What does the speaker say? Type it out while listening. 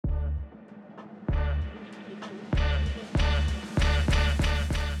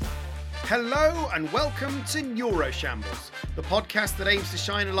Hello and welcome to Neuroshambles, the podcast that aims to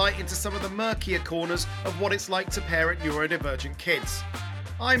shine a light into some of the murkier corners of what it's like to parent neurodivergent kids.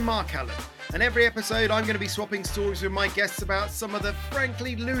 I'm Mark Allen, and every episode I'm going to be swapping stories with my guests about some of the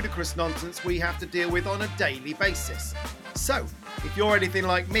frankly ludicrous nonsense we have to deal with on a daily basis. So, if you're anything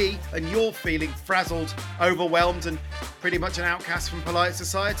like me and you're feeling frazzled, overwhelmed and pretty much an outcast from polite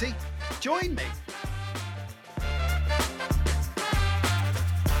society, join me.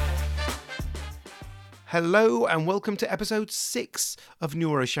 Hello and welcome to episode 6 of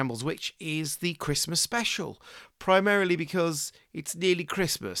Neuroshambles, which is the Christmas special. Primarily because it's nearly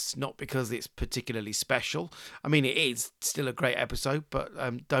Christmas, not because it's particularly special. I mean, it is still a great episode, but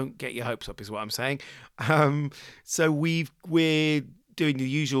don't get your hopes up is what I'm saying. So we're doing the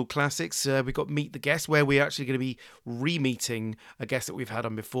usual classics. We've got Meet the Guest, where we're actually going to be re-meeting a guest that we've had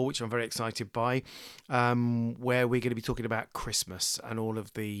on before, which I'm very excited by, where we're going to be talking about Christmas and all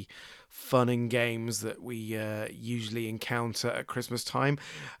of the fun and games that we usually encounter at Christmas time.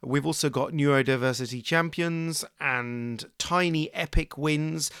 We've also got neurodiversity champions and tiny epic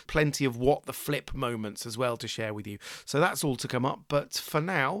wins, plenty of what the flip moments as well to share with you. So that's all to come up. But for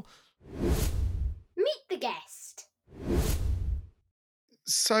now, Meet the Guest.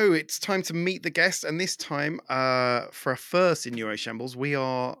 So it's time to meet the guest, and this time, for a first in Neuroshambles, we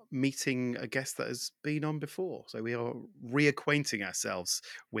are meeting a guest that has been on before. So we are reacquainting ourselves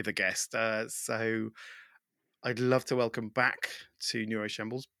with a guest. So I'd love to welcome back to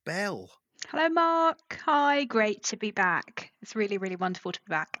Neuroshambles, Belle. Hello, Mark. Hi, great to be back. It's really, really wonderful to be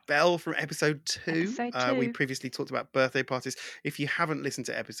back. Belle from episode 2. Episode 2. We previously talked about birthday parties. If you haven't listened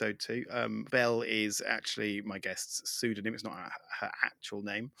to episode 2, Belle is actually my guest's pseudonym. It's not her actual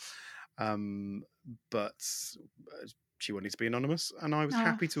name. But she wanted to be anonymous, and I was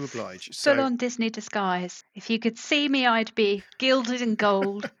happy to oblige. Full on Disney disguise. If you could see me, I'd be gilded in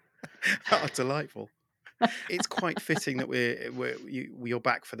gold. Oh, delightful. It's quite fitting that you're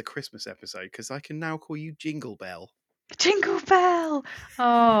back for the Christmas episode, because I can now call you Jingle Bell. Jingle Bell!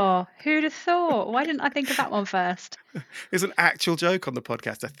 Oh, who'd have thought? Why didn't I think of that one first? It's an actual joke on the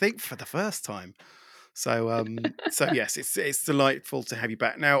podcast, I think, for the first time. So yes, it's delightful to have you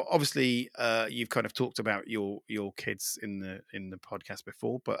back. Now, obviously, you've kind of talked about your kids in the podcast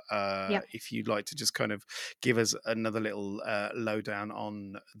before, but Yep. If you'd like to just kind of give us another little lowdown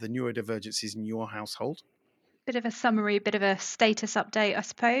on the neurodivergencies in your household. Bit of a summary, bit of a status update, I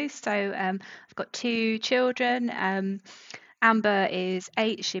suppose. So I've got 2 children. Amber is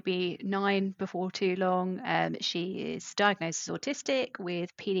 8, she'll be 9 before too long. She is diagnosed as autistic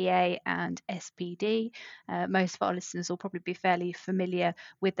with PDA and SPD. Most of our listeners will probably be fairly familiar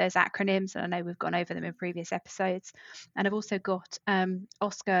with those acronyms, and I know we've gone over them in previous episodes. And I've also got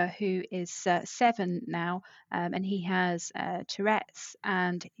Oscar, who is 7 now, and he has Tourette's,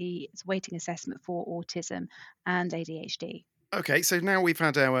 and he is awaiting assessment for autism and ADHD. Okay, so now we've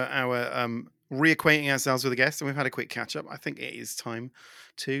had our reacquainting ourselves with the guest, and we've had a quick catch up. I think it is time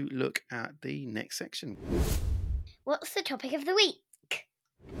to look at the next section. What's the topic of the week?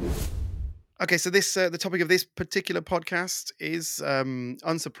 Okay, so this the topic of this particular podcast is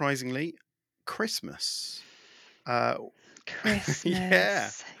unsurprisingly Christmas.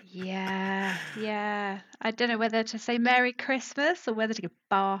 Christmas. Yeah. I don't know whether to say Merry Christmas or whether to go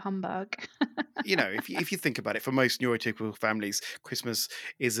bar humbug. You know, if you think about it, for most neurotypical families, Christmas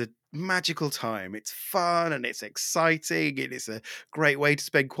is a magical time. It's fun and it's exciting. It is a great way to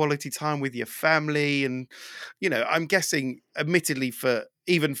spend quality time with your family. And, you know, I'm guessing, admittedly,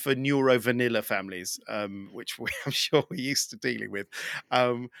 even for neuro vanilla families, which I'm sure we're used to dealing with,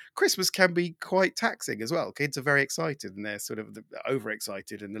 Christmas can be quite taxing as well. Kids are very excited and they're sort of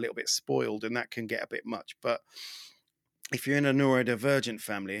overexcited and a little bit spoiled, and that can get a bit much. But if you're in a neurodivergent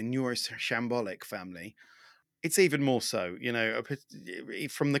family, a neuroshambolic family, it's even more so, you know,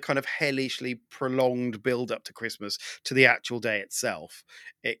 from the kind of hellishly prolonged build up to Christmas to the actual day itself,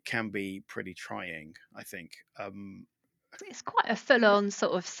 it can be pretty trying, I think. It's quite a full-on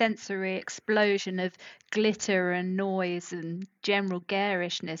sort of sensory explosion of glitter and noise and general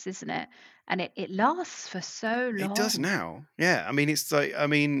garishness, isn't it? And it lasts for so long. It does now. Yeah. I mean, it's like,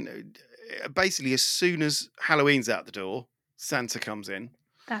 basically, as soon as Halloween's out the door, Santa comes in.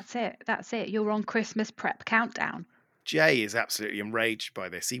 That's it. You're on Christmas prep countdown. Jay is absolutely enraged by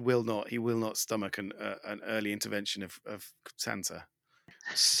this. He will not stomach an early intervention of Santa.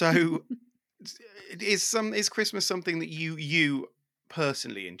 So, is Christmas something that you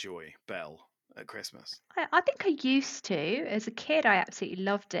personally enjoy, Belle, at Christmas? I think I used to. As a kid, I absolutely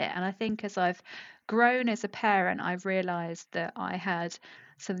loved it. And I think as I've grown as a parent, I've realised that I had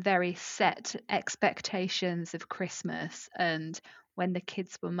some very set expectations of Christmas and when the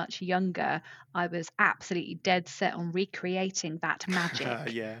kids were much younger, I was absolutely dead set on recreating that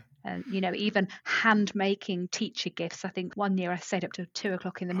magic. Yeah. And, even hand making teacher gifts. I think one year I stayed up till 2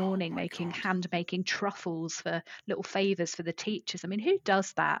 o'clock in the Oh morning my making God. hand making truffles for little favors for the teachers. I mean, who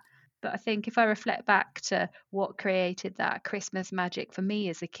does that? But I think if I reflect back to what created that Christmas magic for me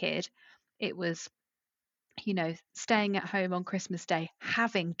as a kid, it was, staying at home on Christmas Day,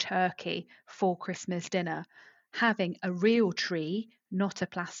 having turkey for Christmas dinner, having a real tree, not a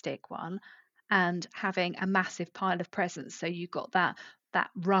plastic one, and having a massive pile of presents. So you got that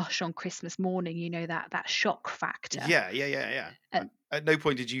rush on Christmas morning, that shock factor. Yeah, yeah, yeah, yeah. And At no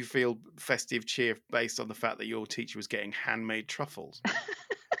point did you feel festive cheer based on the fact that your teacher was getting handmade truffles.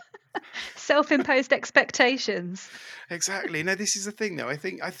 self-imposed expectations. Exactly. No, this is the thing, though. I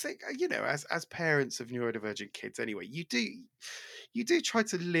think as parents of neurodivergent kids, anyway, you do try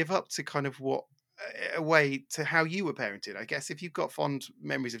to live up to kind of what a way to how you were parented. I guess if you've got fond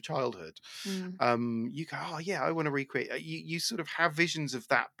memories of childhood, Mm. you go, oh yeah, I want to recreate. You sort of have visions of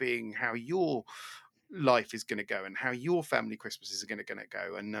that being how your life is going to go and how your family Christmases are going to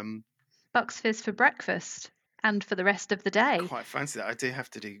go. And Bucks Fizz for breakfast and for the rest of the I day. quite fancy that. I do have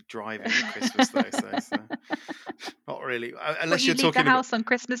to do driving at Christmas though, so not really. What, Unless you you're leave the talking about. house on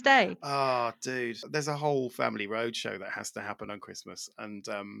Christmas Day? Oh, dude, there's a whole family roadshow that has to happen on Christmas, and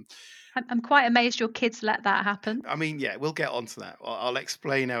I'm quite amazed your kids let that happen. I mean, yeah, we'll get onto that. I'll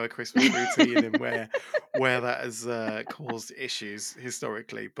explain our Christmas routine and where that has caused issues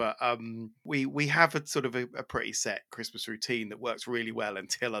historically. But we have a sort of a pretty set Christmas routine that works really well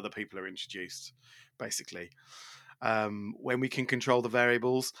until other people are introduced. Basically, when we can control the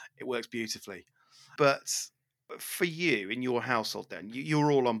variables, it works beautifully. But for you in your household, then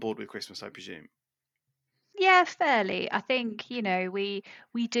you're all on board with Christmas, I presume. Yeah, fairly. I think,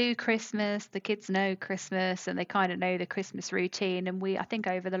 we do Christmas, the kids know Christmas and they kind of know the Christmas routine. And I think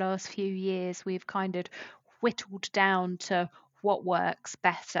over the last few years we've kind of whittled down to what works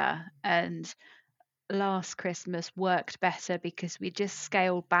better. And last Christmas worked better because we just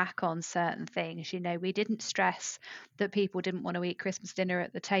scaled back on certain things. We didn't stress that people didn't want to eat Christmas dinner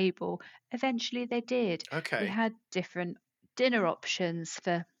at the table. Eventually they did. We Okay. had different dinner options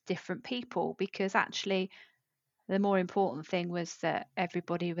for different people because actually the more important thing was that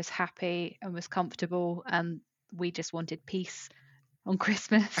everybody was happy and was comfortable, and we just wanted peace on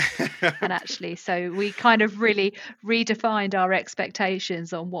Christmas. And actually, so we kind of really redefined our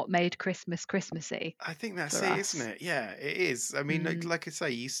expectations on what made Christmas Christmassy I think that's for it, isn't us. it? Yeah, it is. I mean, like, Mm. like I say,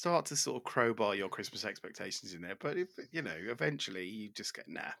 you start to sort of crowbar your Christmas expectations in there, but if eventually you just get,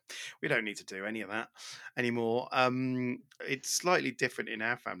 nah, we don't need to do any of that anymore. It's slightly different in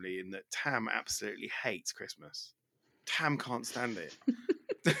our family in that Tam absolutely hates Christmas. Tam can't stand it.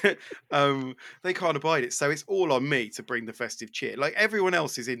 They can't abide it, so it's all on me to bring the festive cheer. Like everyone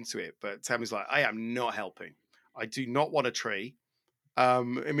else is into it, but Tam is like, I am not helping. I do not want a tree. I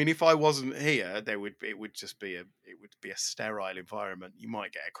mean, if I wasn't here, it would just be a sterile environment. You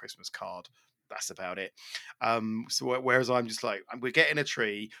might get a Christmas card. That's about it. Whereas I'm just like, we're getting a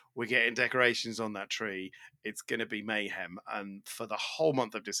tree, we're getting decorations on that tree. It's gonna be mayhem, and for the whole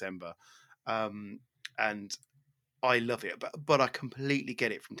month of December, um, and I love it. But I completely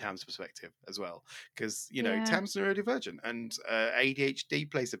get it from Tam's perspective as well, because Yeah. Tam's neurodivergent, and ADHD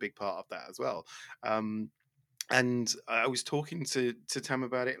plays a big part of that as well. Um, and I was talking to Tam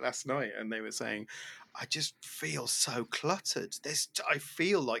about it last night, and they were saying, I just feel so cluttered. I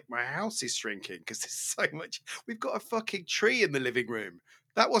feel like my house is shrinking because there's so much. We've got a fucking tree in the living room.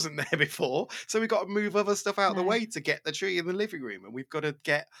 That wasn't there before. So we've got to move other stuff out of the No. way to get the tree in the living room. And we've got to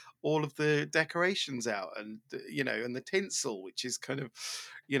get all of the decorations out and, and the tinsel, which is kind of,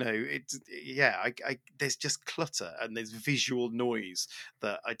 yeah, there's just clutter and there's visual noise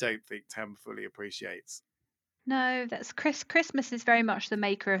that I don't think Tam fully appreciates. No, that's Christmas is very much the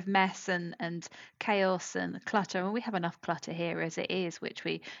maker of mess and chaos and clutter. And we have enough clutter here as it is, which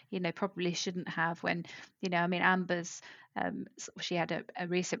we, probably shouldn't have when, I mean, Amber's, she had a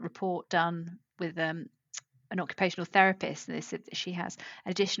recent report done with an occupational therapist, and they said that she has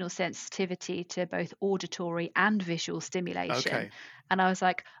additional sensitivity to both auditory and visual stimulation. Okay. And I was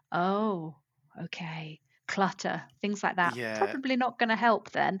like, oh, okay, clutter, things like that, Yeah. probably not going to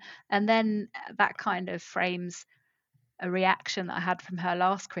help then. And then that kind of frames a reaction that I had from her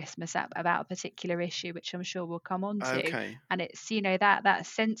last Christmas about a particular issue, which I'm sure we'll come on to. Okay. And it's, that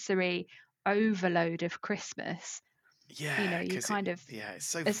sensory overload of Christmas, Yeah, you because kind of, it's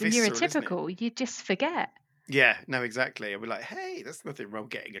so as a visceral, isn't it? neurotypical, you just forget. Yeah, no, exactly. I'll be like, hey, there's nothing wrong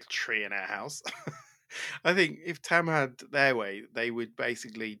getting a tree in our house. I think if Tam had their way, they would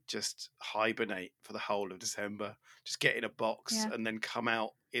basically just hibernate for the whole of December, just get in a box Yeah. and then come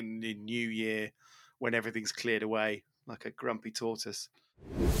out in the new year when everything's cleared away, like a grumpy tortoise.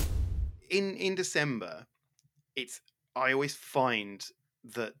 In December, it's I always find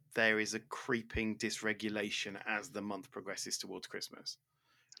that there is a creeping dysregulation as the month progresses towards Christmas.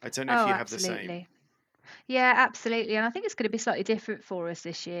 I don't know if Oh, you have the same. absolutely. Yeah, absolutely. And I think it's going to be slightly different for us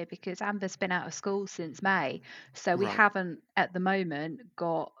this year because Amber's been out of school since May. So we Right. haven't at the moment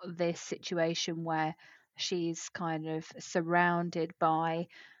got this situation where she's kind of surrounded by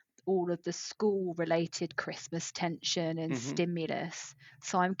all of the school related Christmas tension and Hmm. stimulus.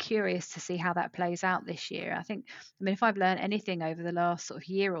 So I'm curious to see how that plays out this year. I mean, if I've learned anything over the last sort of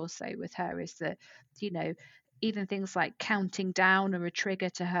year or so with her, is that, you know, even things like counting down are a trigger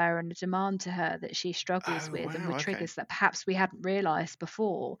to her and a demand to her that she struggles Oh with, and were wow. Okay. triggers that perhaps we hadn't realized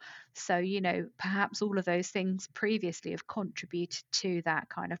before. So, perhaps all of those things previously have contributed to that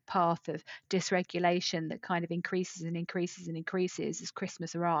kind of path of dysregulation that kind of increases and increases and increases as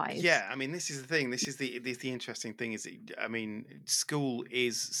Christmas arrives. Yeah, I mean, this is the thing. This is the interesting thing is, I mean, school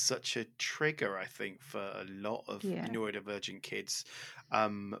is such a trigger. I think for a lot of Yeah. neurodivergent kids,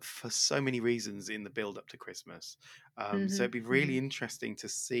 for so many reasons in the build up to Christmas. So it'd Mhm. be really Mhm. interesting to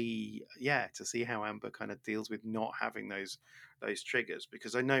see, yeah, to see how Amber kind of deals with not having those triggers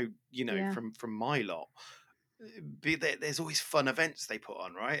because I know, Yeah. from my lot, there's always fun events they put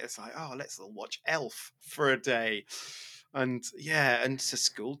on, right? It's like, oh, let's all watch Elf for a day, and yeah, and to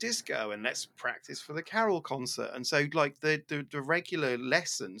school disco, and let's practice for the carol concert. And so, like the regular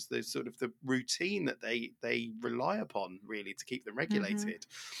lessons, the sort of the routine that they rely upon really to keep them Mhm. regulated,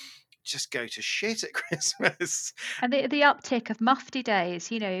 just go to shit at Christmas. And the uptick of mufti days,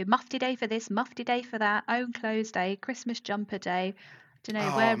 mufti day for this, mufti day for that, own clothes day, Christmas jumper day, don't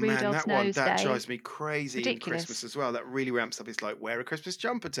know, Oh wear man, Rudolph's that one nose that day. drives me crazy in Christmas Ridiculous. as well. That really ramps up. It's like wear a Christmas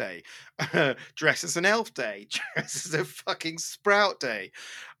jumper day, dress as an elf day, dress as a fucking sprout day.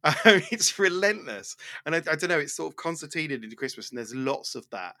 It's relentless, and I don't know. It's sort of concertinaed into Christmas, and there's lots of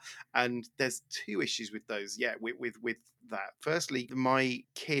that. And there's two issues with those. Yeah, with that. Firstly, my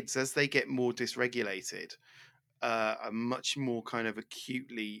kids as they get more dysregulated, are much more kind of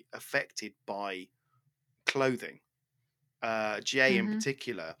acutely affected by clothing. Jay in Mhm.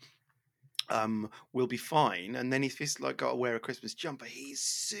 particular will be fine. And then if he's like got to wear a Christmas jumper, he's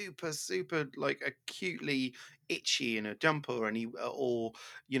super like acutely itchy in a jumper, and or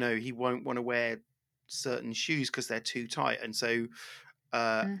he won't want to wear certain shoes because they're too tight, and so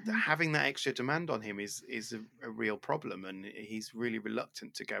Mhm. having that extra demand on him is a real problem, and he's really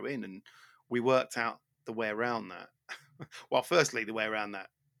reluctant to go in. And we worked out the way around that. Well, firstly, the way around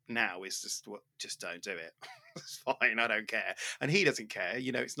that now is just don't do it. It's fine. I don't care, and he doesn't care.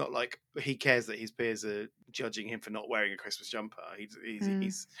 It's not like he cares that his peers are judging him for not wearing a Christmas jumper.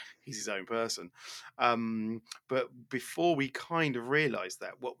 Mm. He's his own person. Um, but before we kind of realised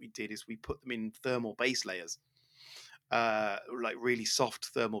that, what we did is we put them in thermal base layers, like really soft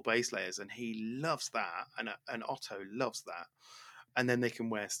thermal base layers, and he loves that, and Otto loves that. And then they can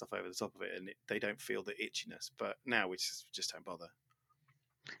wear stuff over the top of it, and they don't feel the itchiness. But now we just don't bother.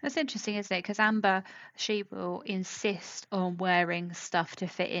 That's interesting, isn't it? Because Amber, she will insist on wearing stuff to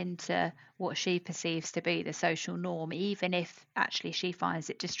fit into what she perceives to be the social norm, even if actually she finds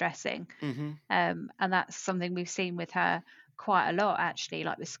it distressing. Hmm. And that's something we've seen with her quite a lot, actually,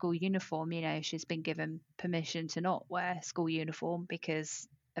 like with school uniform. She's been given permission to not wear school uniform because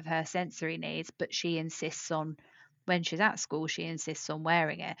of her sensory needs, but she insists on, when she's at school, she insists on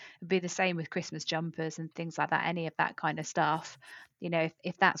wearing it. It'd be the same with Christmas jumpers and things like that, any of that kind of stuff.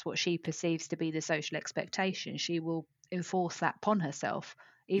 If that's what she perceives to be the social expectation, she will enforce that upon herself,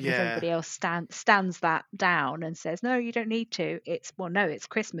 even if Yeah, everybody else stands that down and says, no, you don't need to. Well, no, it's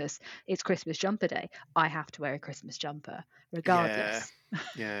Christmas. It's Christmas jumper day. I have to wear a Christmas jumper yeah, regardless.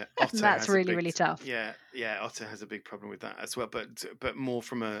 yeah. And Otto that's has a really, big, really tough. yeah. Otto has a big problem with that as well. But more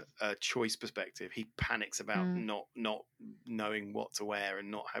from a choice perspective, he panics about Mm, not knowing what to wear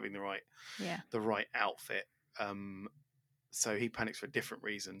and not having yeah. the right outfit. Um, so he panics for a different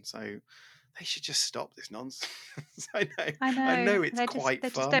reason. So they should just stop this nonsense. I know, I I know. know, it's They just quite they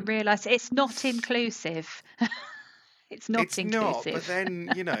just don't fun. realise it's not inclusive. It's not It's not, but inclusive. then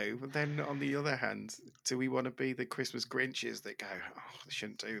on the other hand, do we want to be the Christmas Grinches that go, oh, they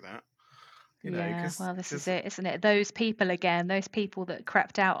shouldn't do that? Yeah, Because well, this is it, isn't it? Those people again, those people that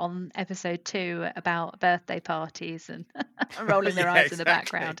crapped out on episode 2 about birthday parties and rolling their yeah, eyes in the exactly,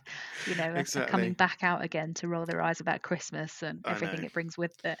 background, are coming exactly. back out again to roll their eyes about Christmas and I everything know. it brings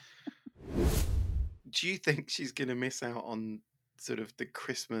with it. Do you think she's going to miss out on sort of the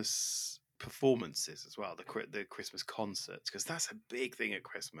Christmas performances as well, the Christmas concerts, because that's a big thing at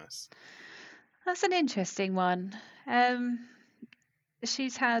Christmas. That's an interesting one. Um,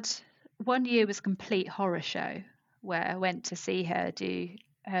 she's had one year was a complete horror show where I went to see her do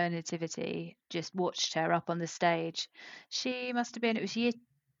her nativity, just watched her up on the stage. She must have been, it was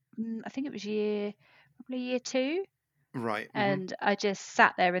I think it was probably year two. Right. Hmm. And I just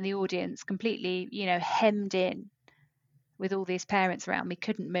sat there in the audience completely, hemmed in with all these parents around me,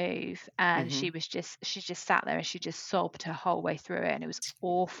 couldn't move. And Hmm. she just sat there and she just sobbed her whole way through it. And it was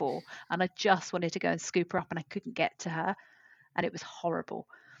awful. And I just wanted to go and scoop her up and I couldn't get to her. And it was horrible.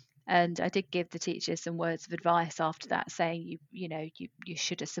 And I did give the teacher some words of advice after that, saying you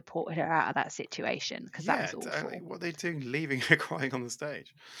should have supported her out of that situation because that Yeah, was totally. awful. What are they doing, leaving her crying on the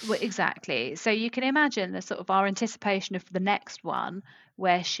stage? Well, exactly. So you can imagine the sort of our anticipation of the next one,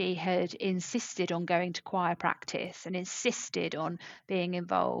 where she had insisted on going to choir practice and insisted on being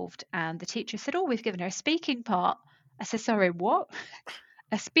involved. And the teacher said, "Oh, we've given her a speaking part." I said, "Sorry, what?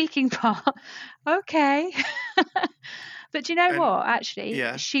 A speaking part?" Okay. But do you know And what? Actually,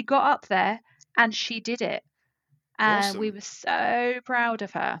 yeah, she got up there and she did it. And we awesome. were so proud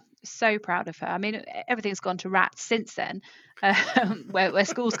of her. So proud of her. I mean, everything's gone to rats since then, where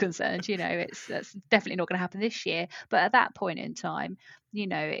school's concerned. That's definitely not going to happen this year. But at that point in time,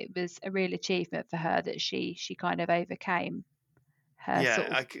 it was a real achievement for her that she kind of overcame her Yeah, sort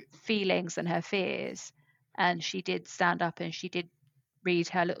of feelings and her fears, and she did stand up and she did read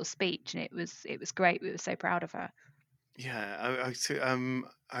her little speech, and it was great. We were so proud of her. yeah.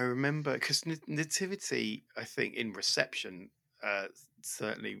 I remember because nativity, I think in reception,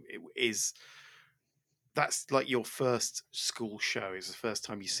 certainly it is. That's like your first school show. Is the first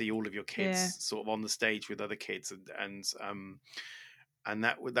time you see all of your kids Yeah, sort of on the stage with other kids, and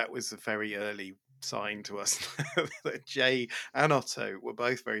that was a very early sign to us that Jay and Otto were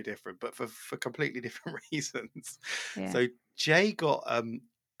both very different, but for completely different reasons. yeah. So Jay got I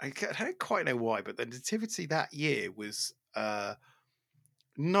don't quite know why, but the nativity that year was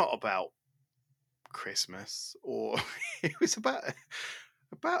not about Christmas, or it was about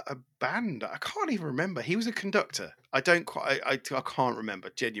a band. I can't even remember. He was a conductor. I don't quite. I can't remember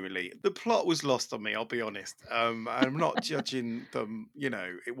genuinely. The plot was lost on me. I'll be honest. I'm not judging them.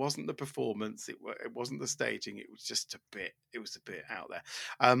 It wasn't the performance. It wasn't the staging. It was just a bit. It was a bit out there.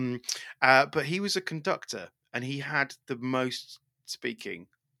 But he was a conductor, and he had the most speaking,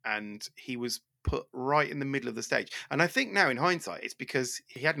 and he was put right in the middle of the stage. And I think now in hindsight, it's because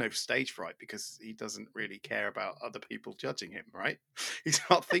he had no stage fright because he doesn't really care about other people judging him, right? He's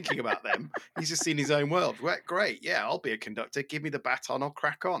not thinking about them. He's just in his own world. Well, great. Yeah, I'll be a conductor. Give me the baton. I'll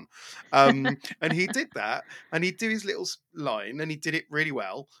crack on. And he did that. And he'd do his little line and he did it really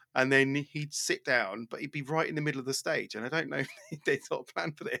well. And then he'd sit down, but he'd be right in the middle of the stage. And I don't know if they sort of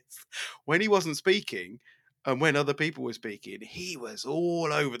planned for this. When he wasn't speaking, and when other people were speaking, he was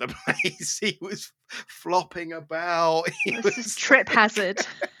all over the place. He was flopping about. He It's just was trip like, hazard.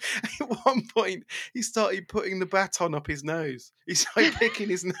 at one point, he started putting the baton up his nose. He started picking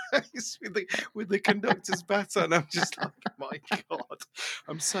his nose with the conductor's baton. I'm just like, my God,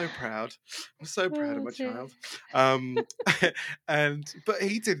 I'm so proud. I'm so proud of Oh my dear. child. But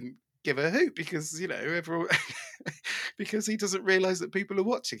he didn't give a hoot because everyone because he doesn't realize that people are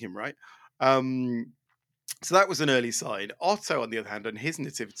watching him, right? Um, so that was an early sign. Otto, on the other hand, on his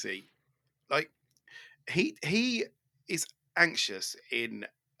nativity, like he is anxious in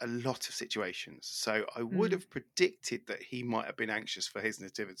a lot of situations. So I would Mm. have predicted that he might have been anxious for his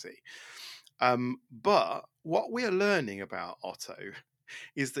nativity. But what we are learning about Otto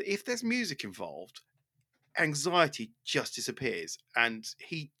is that if there's music involved, anxiety just disappears and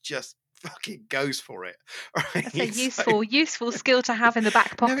he just fucking goes for it. That's a Right? So useful skill to have in the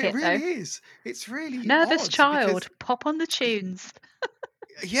back no, it pocket, really though. is. It's really Nervous odd child, because pop on the tunes.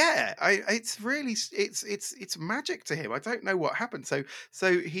 yeah, it's really it's magic to him. I don't know what happened. So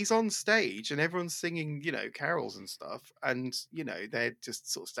he's on stage and everyone's singing carols and stuff, and they're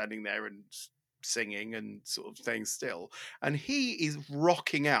just sort of standing there and singing and sort of staying still, and he is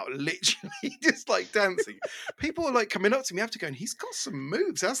rocking out, literally just like dancing. People are like coming up to me after going, he's got some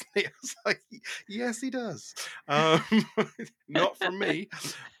moves, hasn't he? I was like, yes, he does. um Not from me,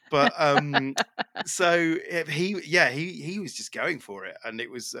 but so he was just going for it, and it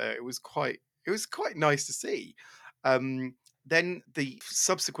was quite nice to see. Then the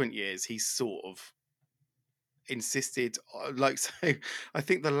subsequent years he sort of insisted like so I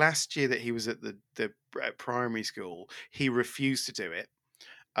think the last year that he was at the primary school he refused to do it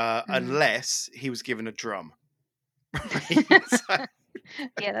Mm. unless he was given a drum. Right. So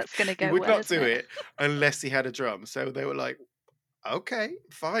Yeah, that's going to he go would well, not isn't do it? it unless he had a drum, so they were like, Okay,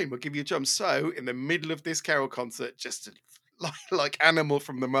 fine, we'll give you a drum. So, in the middle of this carol concert, just like Animal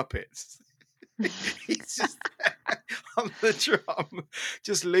from the Muppets, he's just there on the drum,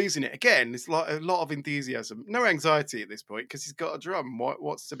 just losing it. Again, it's like a lot of enthusiasm, no anxiety at this point because he's got a drum.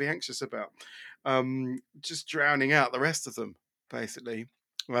 What's to be anxious about? Just drowning out the rest of them, basically.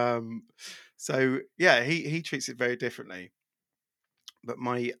 Um, so yeah, he treats it very differently. But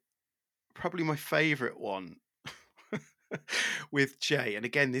probably my favourite one with Jay, and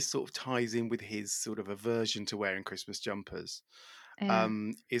again, this sort of ties in with his sort of aversion to wearing Christmas jumpers, Yeah.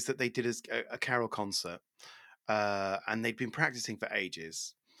 is that they did a carol concert, and they'd been practicing for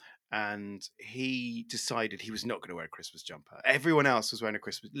ages. And he decided he was not going to wear a Christmas jumper. Everyone else was wearing a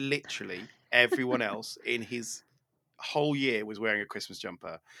Christmas, literally everyone else in his whole year was wearing a Christmas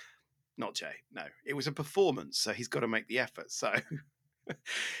jumper. Not Jay, no. It was a performance, so he's got to make the effort. So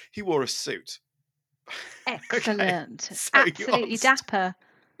he wore a suit. Okay, Excellent. so you're on Absolutely dapper.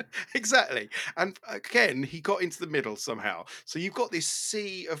 exactly. And again, he got into the middle somehow. So you've got this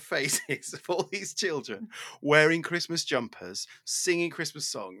sea of faces of all these children wearing Christmas jumpers, singing Christmas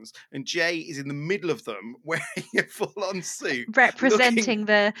songs, and Jay is in the middle of them wearing a full-on suit, looking, Representing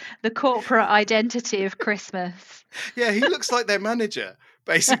the corporate identity of Christmas. yeah, he looks like their manager,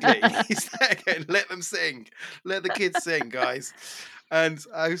 basically. He's there going, let them sing, let the kids sing, guys. And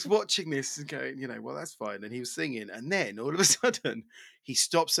I was watching this and going, well, that's fine. And he was singing. And then all of a sudden, he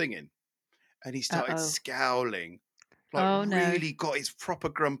stopped singing and he started Uh-oh. scowling, like Oh no. really got his proper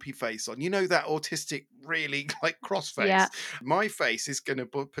grumpy face on. You know, that autistic, really like cross Yeah. face. My face is going to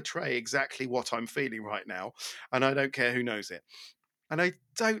portray exactly what I'm feeling right now. And I don't care who knows it. And I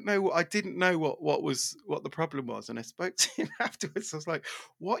don't know. I didn't know what the problem was. And I spoke to him afterwards. I was like,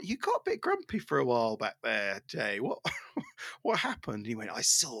 "What? You got a bit grumpy for a while back there, Jay. What? What happened?" He went, "I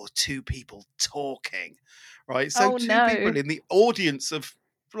saw two people talking, right? So Oh two no. people in the audience of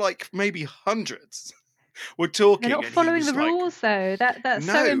like maybe hundreds were They're talking, not and he following was the like, rules though. That's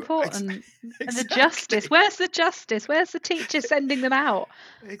so "No, important. And the justice. exactly." Where's the justice? Where's the teacher sending them out?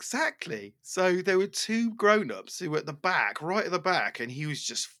 Exactly. So there were two grown-ups who were at the back, right at the back, and he was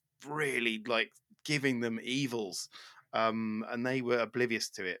just really like giving them evils. And they were oblivious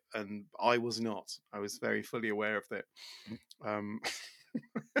to it, and I was not. I was very fully aware of it. Um,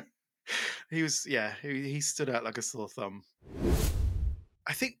 he stood out like a sore thumb.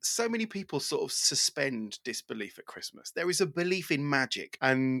 I think so many people sort of suspend disbelief at Christmas. There is a belief in magic,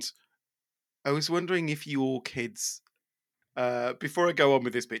 and I was wondering if your kids, before I go on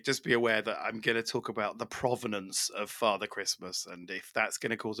with this bit, just be aware that I'm going to talk about the provenance of Father Christmas. And if that's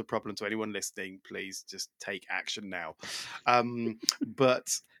going to cause a problem to anyone listening, please just take action now.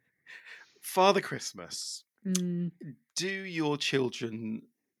 But Father Christmas, Mm. do your children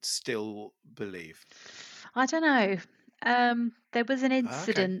still believe? I don't know. There was an Okay.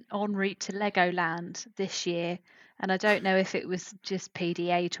 incident en route to Legoland this year, and I don't know if it was just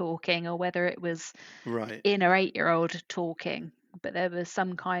PDA talking or whether it was Right. inner 8-year-old talking, but there was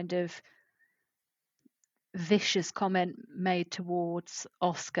some kind of vicious comment made towards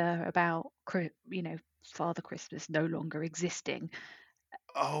Oscar about, Father Christmas no longer existing.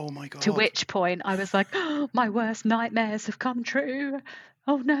 Oh my To God. which point I was like, oh, my worst nightmares have come true.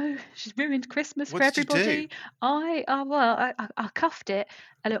 Oh no, she's ruined Christmas What for did you do? everybody. I cuffed it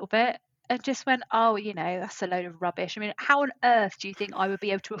a little bit and just went, oh, that's a load of rubbish. I mean, how on earth do you think I would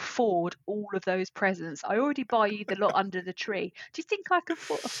be able to afford all of those presents? I already buy you the lot under the tree. Do you think I can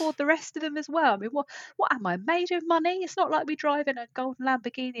afford the rest of them as well? I mean, what am I, made of money? It's not like we drive in a golden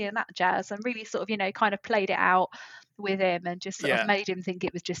Lamborghini and that jazz. And really sort of, kind of played it out with him and just sort of Yeah. made him think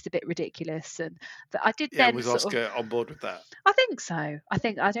it was just a bit ridiculous. And but I did Yeah. then Was sort of, Oscar on board with that? I think so. I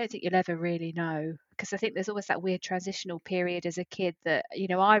don't think you'll ever really know because I think there's always that weird transitional period as a kid that,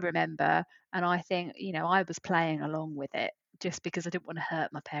 I remember, and I think, I was playing along with it just because I didn't want to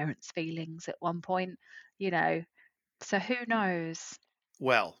hurt my parents' feelings at one point, you know. So who knows?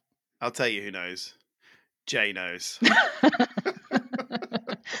 Well, I'll tell you who knows. Jay knows.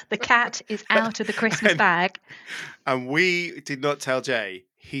 The cat is out of the Christmas and bag. and we did not tell Jay.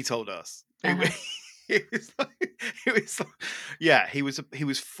 He told us. It, Uh-huh. it was yeah. He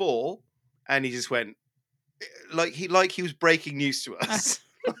was 4, and he just went like he was breaking news to us.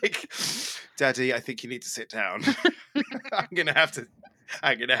 Like, Daddy, I think you need to sit down. I'm gonna have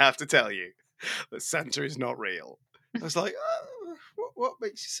to tell you that Santa is not real. I was like, oh, what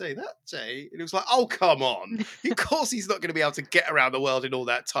makes you say that, Jay? And it was like, oh, come on. Of course he's not going to be able to get around the world in all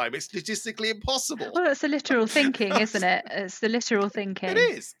that time. It's logistically impossible. Well, that's the literal thinking, isn't it? It's the literal It thinking.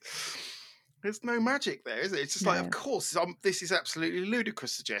 is. There's no magic there, is it? It's just like, of No. course, this is absolutely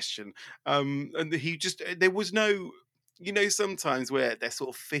ludicrous suggestion. And there was no sometimes where they're sort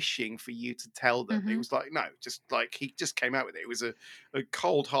of fishing for you to tell them. It Hmm. was like, no, just like he just came out with it. It was a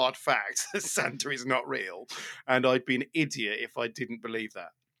cold, hard fact that Santa is not real. And I'd be an idiot if I didn't believe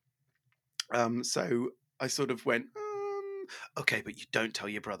that. So I sort of went, okay, but you don't tell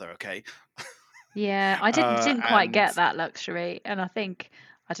your brother, okay? Yeah, I didn't quite And get that luxury, and I think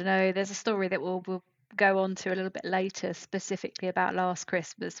I don't know. There's a story that we'll go on to a little bit later, specifically about last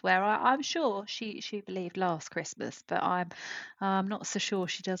Christmas, where I'm sure she believed last Christmas, but I'm not so sure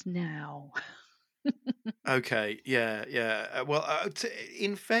she does now. okay, yeah, yeah. Well,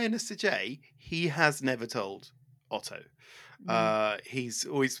 in fairness to Jay, he has never told Otto. Mm, He's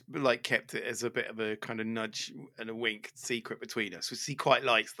always like kept it as a bit of a kind of nudge and a wink secret between us, which he quite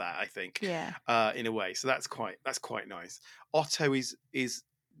likes that, I think, yeah, in a way. So that's quite nice. Otto is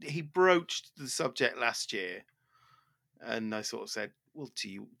he broached the subject last year, and I sort of said, "Well, do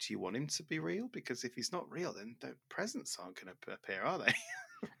you want him to be real? Because if he's not real, then the presents aren't going to appear, are they?"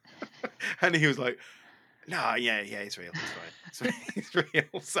 And he was like, "No, yeah, he's real. It's fine. He's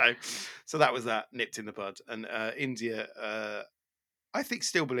real." So that was that nipped in the bud. And India, I think,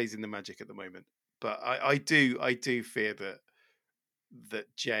 still believes in the magic at the moment, but I do fear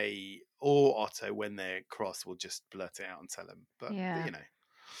that Jay or Otto, when they're cross, will just blurt it out and tell him. But yeah.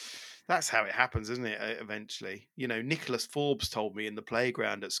 that's how it happens, isn't it? Eventually, Nicholas Forbes told me in the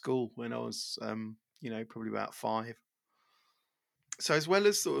playground at school when I was, probably about 5. So as well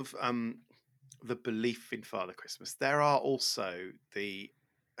as sort of the belief in Father Christmas, there are also the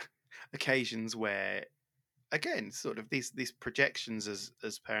occasions where, again, sort of these projections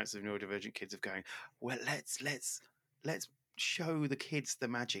as parents of neurodivergent kids of going, well, let's show the kids the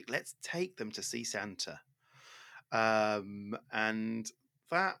magic. Let's take them to see Santa. And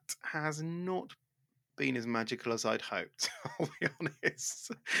that has not been as magical as I'd hoped. I'll be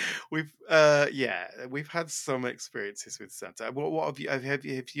honest. We've had some experiences with Santa. What have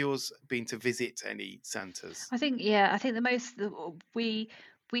yours been to visit any Santas? I think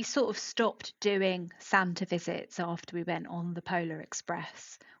we sort of stopped doing Santa visits after we went on the Polar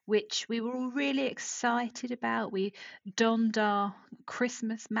Express, which we were all really excited about. We donned our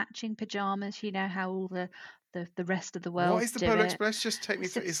Christmas matching pajamas, you know how all the rest of the What world is the do Polar it. Express? Just take me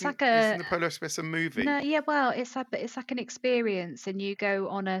So through. it's Isn't like a isn't the Polar Express a no, movie? yeah, well, it's like an experience, and you go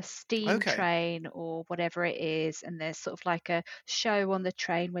on a steam Okay. train or whatever it is, and there's sort of like a show on the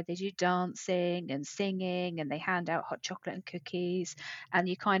train where they do dancing and singing, and they hand out hot chocolate and cookies, and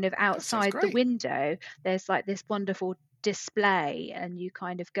you kind of That sounds outside the great. window, there's like this wonderful display, and you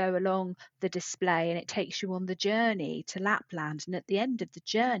kind of go along the display, and it takes you on the journey to Lapland, and at the end of the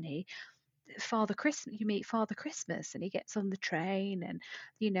journey, Father Christmas, you meet Father Christmas, and he gets on the train, and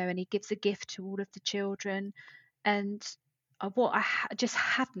and he gives a gift to all of the children. And what just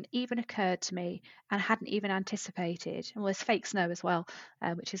hadn't even occurred to me and hadn't even anticipated, and was fake snow as well,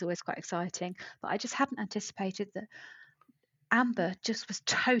 which is always quite exciting. But I just hadn't anticipated that Amber just was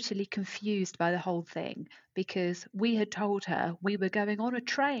totally confused by the whole thing, because we had told her we were going on a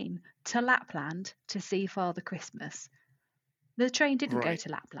train to Lapland to see Father Christmas. The train didn't go Right. to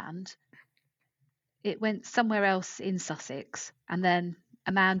Lapland. It went somewhere else in Sussex, and then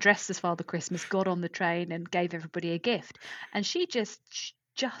a man dressed as Father Christmas got on the train and gave everybody a gift. And she was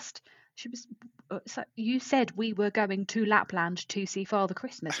it's like, you said we were going to Lapland to see Father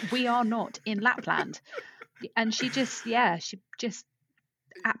Christmas. We are not in Lapland. And she just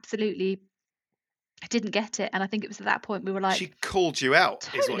absolutely didn't get it. And I think it was at that point we were like, She called you out,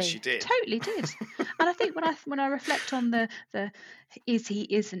 is what she totally, did. totally did. And I think when I reflect on the is he,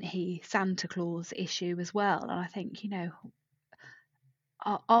 isn't he Santa Claus issue as well, and I think,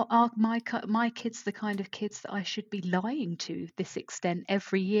 are my kids the kind of kids that I should be lying to this extent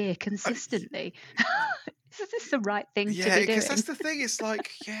every year Uh, consistently? Is this the right thing to yeah, be because that's doing? the thing. It's like,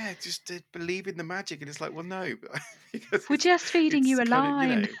 yeah, just to believe in the magic, and it's like, well, no, because We're just feeding it's you a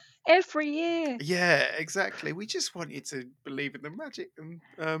kind of, line every year. yeah, exactly. We just want you to believe in the magic. And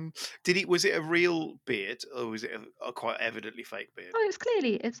was it a real beard, or was it a quite evidently fake beard? Oh, it's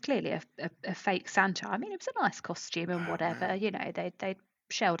clearly a fake Santa. I mean, it was a nice costume and Oh whatever, man. they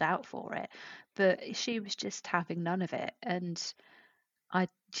shelled out for it, but she was just having none of it, and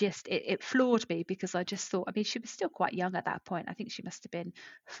it floored me, because I just thought, I mean, she was still quite young at that point. I think she must have been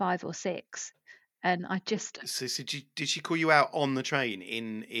 5 or 6, and I just So did she call you out on the train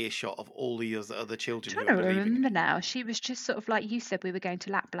in earshot of all the other children who trying are to believing in remember it? now. She was just sort of like, you said we were going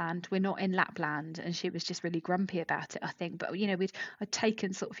to Lapland. We're not in Lapland, and she was just really grumpy about it, I think. But I'd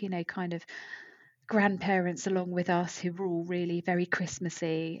taken sort of kind of grandparents along with us who were all really very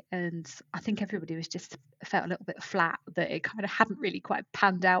Christmassy, and I think everybody was just felt a little bit flat that it kind of hadn't really quite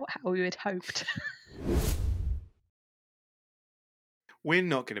panned out how we had hoped. We're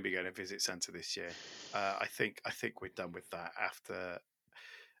not going to be going to visit Santa this year. I think we're done with that after.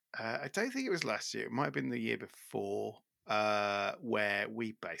 I don't think it was last year. It might have been the year before, where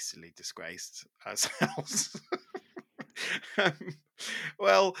we basically disgraced ourselves. um,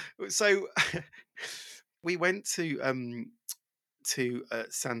 well, so we went to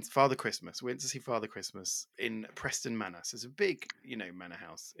Father Christmas. We went to see Father Christmas in Preston Manor. So it's a big, manor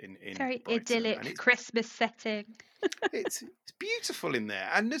house in Very Brighton, and idyllic Christmas setting. it's beautiful in there.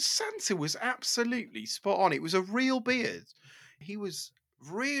 And the Santa was absolutely spot on. It was a real beard. He was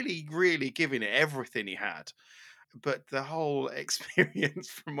really, really giving it everything he had. But the whole experience,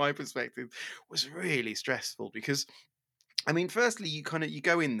 from my perspective, was really stressful because, I mean, firstly, you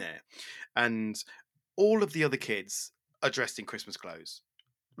go in there, and all of the other kids are dressed in Christmas clothes,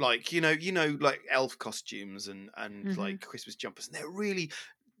 like like elf costumes and Hmm. like Christmas jumpers, and they're really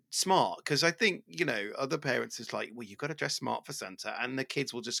smart because I think other parents is like, well, you've got to dress smart for Santa, and the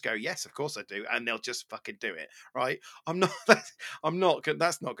kids will just go, yes, of course I do, and they'll just fucking do it, right? I'm not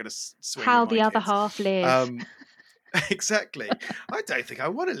that's not going to swing with How my the other kids. half live. um exactly. I don't think I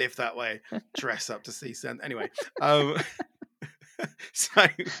want to live that way, dress up to see Santa anyway. um so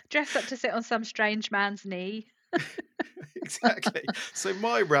Dress up to sit on some strange man's knee. exactly. So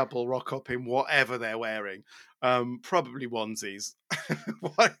my rabble rock up in whatever they're wearing, probably onesies,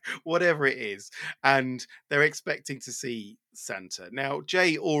 whatever it is, and they're expecting to see Santa. Now,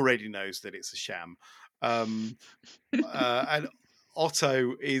 Jay already knows that it's a sham, um, and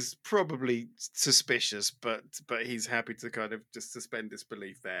Otto is probably suspicious, but he's happy to kind of just suspend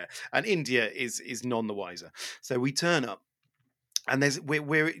disbelief there. And India is none the wiser. So we turn up, and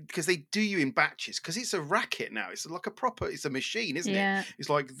we're because they do you in batches, because it's a racket now. It's like it's a machine, isn't it? Yeah. It's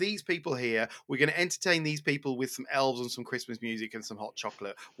like, these people here, we're going to entertain these people with some elves and some Christmas music and some hot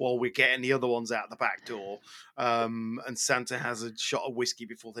chocolate while we're getting the other ones out the back door. And Santa has a shot of whiskey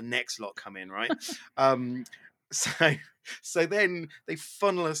before the next lot come in, right? um so so then they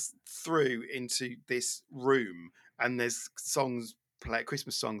funnel us through into this room, and there's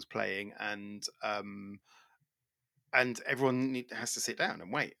Christmas songs playing, and everyone has to sit down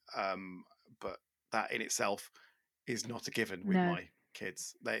and wait. But that in itself is not a given with No. my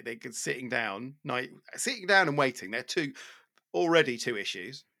kids. They get sitting down and waiting. They're already two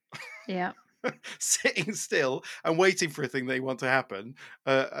issues. Yeah. Sitting still and waiting for a thing they want to happen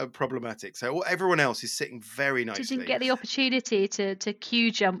are problematic. So everyone else is sitting very So you didn't nicely. get the opportunity to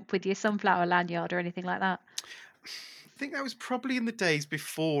queue jump with your sunflower lanyard or anything like that. I think that was probably in the days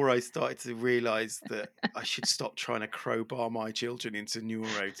before I started to realise that I should stop trying to crowbar my children into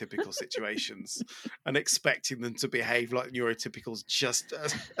neurotypical situations and expecting them to behave like neurotypicals just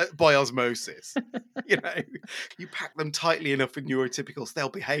by osmosis. You know, you pack them tightly enough with neurotypicals, they'll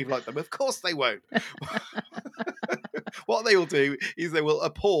behave like them. Of course they won't. What they will do is they will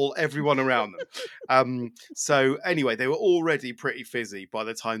appall everyone around them. So anyway, they were already pretty fizzy by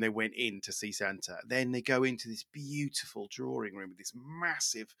the time they went in to see Santa. Then they go into this beautiful drawing room with this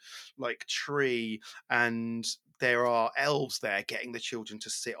massive, like, tree, and there are elves there getting the children to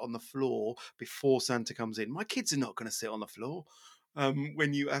sit on the floor before Santa comes in. My kids are not going to sit on the floor.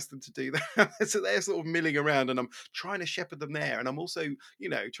 When you ask them to do that, so they're sort of milling around, and I'm trying to shepherd them there, and I'm also,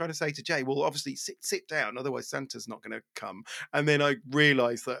 trying to say to Jay, well, obviously sit down, otherwise Santa's not going to come. And then I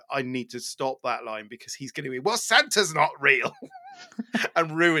realise that I need to stop that line, because he's going to be, well, Santa's not real,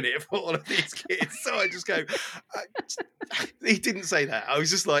 and ruin it for all of these kids. So I just go, he didn't say that. I was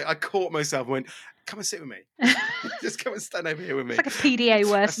just like, I caught myself and went, come and sit with me. Just come and stand over here with It's me. like a PDA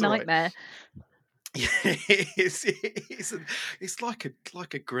worst That's all right. nightmare. Yeah, it's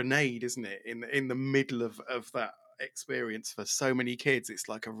like a grenade, isn't it? In the middle of that experience for so many kids, it's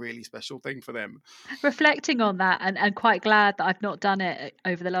like a really special thing for them. Reflecting on that, and quite glad that I've not done it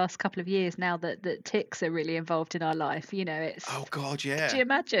over the last couple of years now that ticks are really involved in our life. Oh It's, God, could yeah, you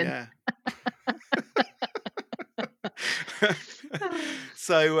imagine? yeah.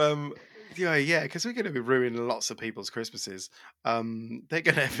 So yeah, because we're going to be ruining lots of people's Christmases. They're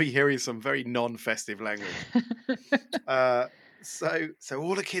going to be hearing some very non-festive language. Uh, so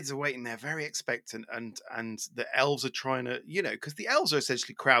all the kids are waiting there, very expectant, and the elves are trying to, because the elves are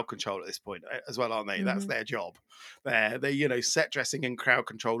essentially crowd control at this point, as well, aren't they? That's Hmm. their job. They set dressing and crowd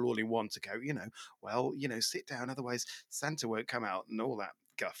control all in one, to go, well, sit down, otherwise Santa won't come out, and all that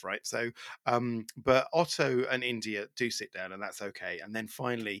guff, right? So, but Otto and India do sit down, and that's okay. And then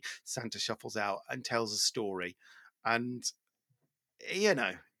finally, Santa shuffles out and tells a story, and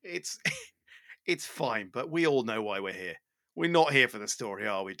it's it's fine, but we all know why we're here. We're not here for the story,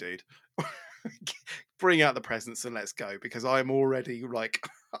 are we, dude? bring out the presents and let's go, because I'm already like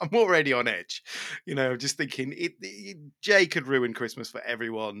I'm already on edge. Just thinking Jay could ruin Christmas for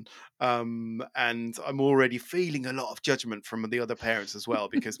everyone. And I'm already feeling a lot of judgment from the other parents as well,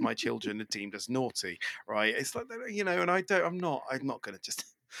 because my children are deemed as naughty, right? It's like, and I'm not going to just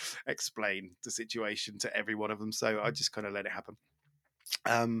explain the situation to every one of them. So I just kind of let it happen.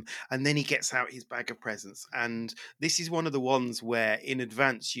 And then he gets out his bag of presents, and this is one of the ones where in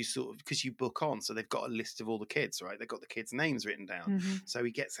advance you sort of, because you book on, so they've got a list of all the kids, right? They've got the kids' names written down. Hmm. So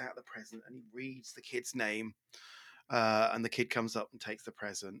he gets out the present and he reads the kid's name, and the kid comes up and takes the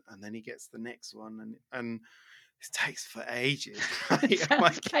present, and then he gets the next one, and it takes for ages. It Right?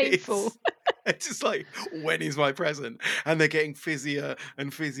 My sounds painful. kids, it's just like, when is my present? And they're getting fizzier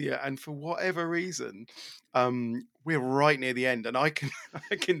and fizzier, and for whatever reason, we're right near the end, and I can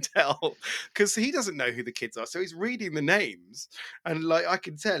I can tell, because he doesn't know who the kids are, so he's reading the names, and like I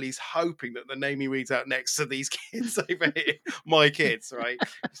can tell he's hoping that the name he reads out next to these kids over here, my kids, right?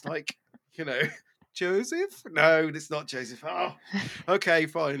 It's like, you know. Joseph? No, it's not Joseph. Oh, okay,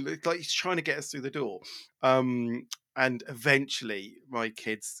 fine. It's like he's trying to get us through the door. And eventually my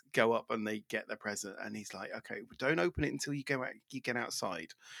kids go up and they get their present, and he's like, okay, don't open it until you get outside.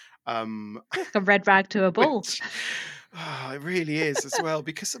 Um It's like a red rag to a bull. which it really is as well,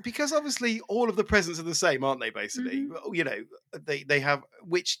 because obviously all of the presents are the same, aren't they? Basically, Hmm. Well, they have,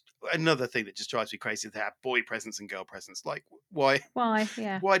 which another thing that just drives me crazy, they have boy presents and girl presents. Like, why? Why?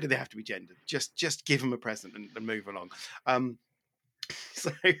 Yeah. Why do they have to be gendered? Just give them a present and move along. Um,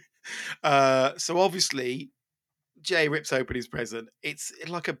 so so obviously Jay rips open his present. It's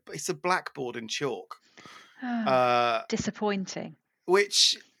a blackboard in chalk. Uh, Disappointing.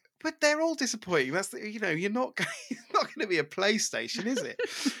 which But they're all disappointing. You're not it's not going to be a PlayStation, is it?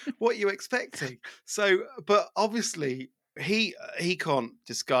 What are you expecting? So, but obviously he can't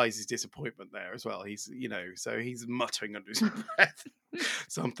disguise his disappointment there as well. So he's muttering under his breath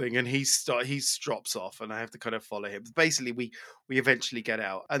something, and he drops off, and I have to kind of follow him. Basically, we eventually get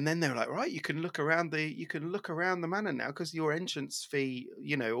out, and then they're like, right, you can look around the manor now, because your entrance fee,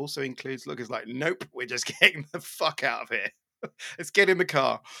 also includes look. It's like, nope, we're just getting the fuck out of here. Let's get in the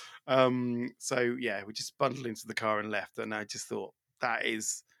car. So yeah, we just bundled into the car and left, and I just thought,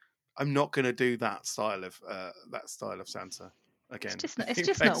 I'm not going to do that style of Santa again. It's just not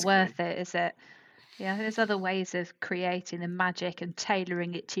Basically, worth it, is it? Yeah, there's other ways of creating the magic and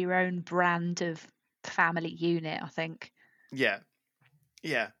tailoring it to your own brand of family unit, I think. yeah.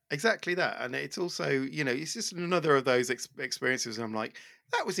 Yeah, exactly that. And it's also, it's just another of those experiences. I'm like,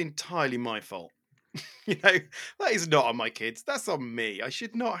 that was entirely my fault. you know, that is not on my kids. That's on me. I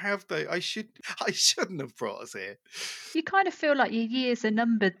should not have I shouldn't have brought us here. You kind of feel like your years are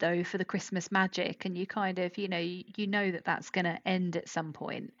numbered though for the Christmas magic, and you kind of, you know that that's going to end at some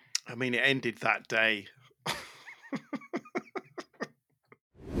point. I mean, it ended that day.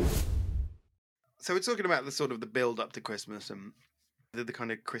 So we're talking about the sort of the build up to Christmas and the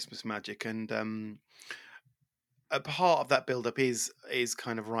kind of Christmas magic, and a part of that build up is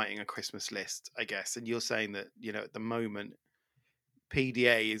kind of writing a Christmas list, I guess. And you're saying that, at the moment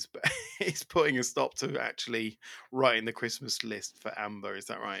PDA is is putting a stop to actually writing the Christmas list for Amber. Is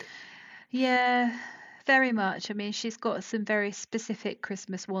that right? Yeah, very much. I mean, she's got some very specific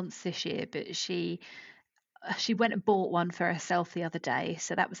Christmas wants this year, but she went and bought one for herself the other day,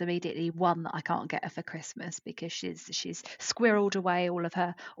 so that was immediately one that I can't get her for Christmas because she's squirreled away all of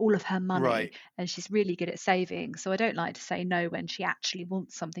her money, Right. and she's really good at saving. So I don't like to say no when she actually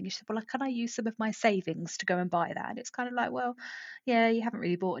wants something. She said, "Well, can I use some of my savings to go and buy that?" And it's kind of like, well, yeah, you haven't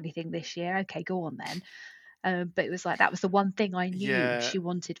really bought anything this year. Okay, go on then. But it was like that was the one thing I knew Yeah. she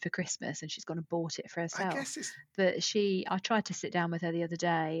wanted for Christmas, and she's gone and bought it for I herself. guess it's But I tried to sit down with her the other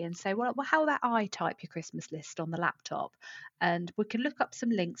day and say, well, how about I type your Christmas list on the laptop, and we can look up some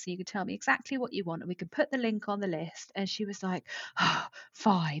links, and you can tell me exactly what you want, and we can put the link on the list. And she was like, oh,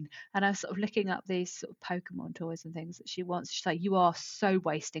 fine. And I was sort of looking up these sort of Pokemon toys and things that she wants. She's like, you are so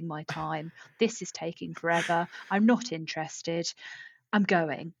wasting my time. This is taking forever. I'm not interested. I'm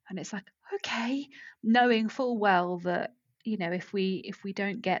going. And it's like, okay, knowing full well that, if we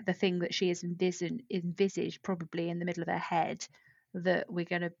don't get the thing that she has envisaged probably in the middle of her head, that we're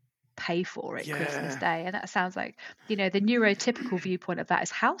going to pay for it Christmas yeah. Day. And that sounds like, the neurotypical viewpoint of that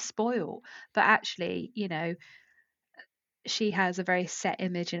is how spoiled. But actually, she has a very set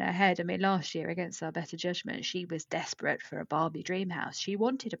image in her head. I mean, last year, against our better judgment, she was desperate for a Barbie dream house. She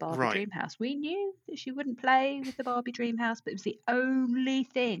wanted a Barbie Right. dream house. We knew that she wouldn't play with the Barbie dream house, but it was the only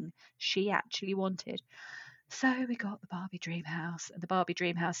thing she actually wanted. So we got the Barbie dream house, and the Barbie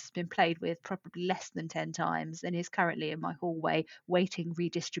dream house has been played with probably less than 10 times and is currently in my hallway waiting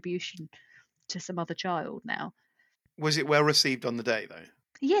redistribution to some other child now. Was it well received on the day though?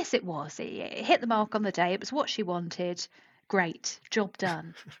 Yes, it was. It hit the mark on the day. It was what she wanted. Great, job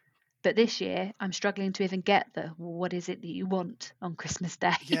done. But this year, I'm struggling to even get the what is it that you want on Christmas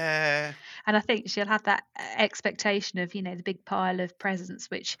Day? Yeah, And I think she'll have that expectation of, the big pile of presents,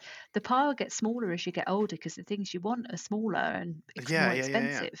 which the pile gets smaller as you get older because the things you want are smaller and yeah, more yeah, yeah, yeah.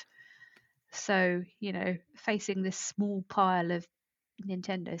 expensive. So, facing this small pile of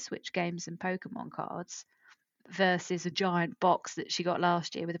Nintendo Switch games and Pokemon cards versus a giant box that she got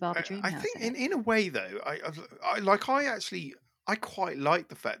last year with a Barbie I Dreamhouse think in it. in a way though, I quite like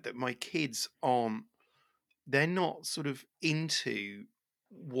the fact that my kids aren't they're not sort of into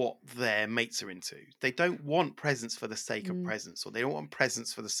what their mates are into. They don't want presents for the sake of Mm. presents, or they don't want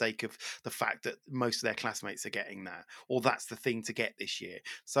presents for the sake of the fact that most of their classmates are getting that, or that's the thing to get this year.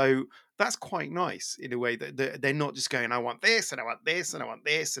 So that's quite nice in a way that they're not just going, I want this, and I want this, and I want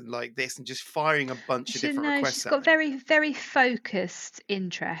this, and like this, and just firing a bunch of different She's requests at got me. very, very focused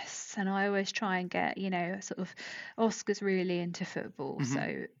interests, and I always try and get, sort of Oscar's really into football, Hmm.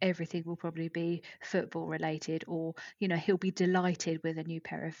 so everything will probably be football related, or, he'll be delighted with a new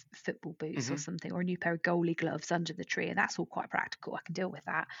pair of football boots or Hmm. something, or a new pair of goalie gloves under the tree, and that's all quite practical. I can deal with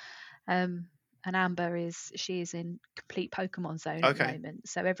that. Um, and Amber she is in complete Pokemon zone at the Okay. moment,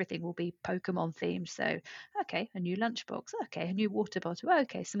 so everything will be Pokemon themed. So, okay, a new lunchbox, okay, a new water bottle,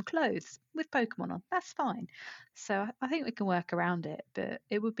 okay, some clothes with Pokemon on. That's fine. So I think we can work around it, but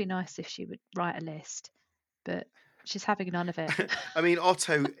it would be nice if she would write a list. But she's having none of it. I mean,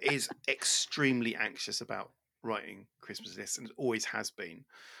 Otto is extremely anxious about writing Christmas lists and always has been.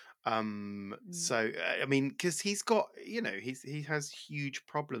 Mm. So I mean, because he's got, he has huge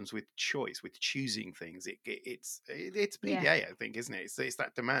problems with choice, with choosing things. It's Yeah. PDA, I think, isn't it? It's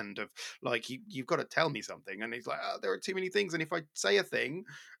that demand of like you've got to tell me something, and he's like, oh, there are too many things, and if I say a thing,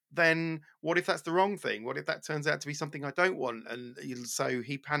 then what if that's the wrong thing? What if that turns out to be something I don't want? And so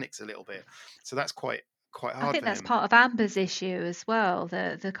he panics a little bit. So that's quite I hard think for that's him. part of Amber's issue as well.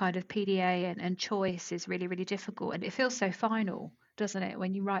 The kind of PDA and choice is really, really difficult. And it feels so final, doesn't it?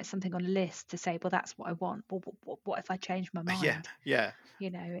 When you write something on a list to say, well, that's what I want. Well, what if I change my Yeah, mind? yeah.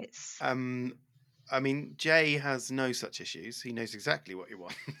 It's, Um, I mean, Jay has no such issues. He knows exactly what he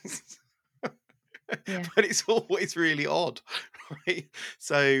wants. yeah. But it's always really odd, right?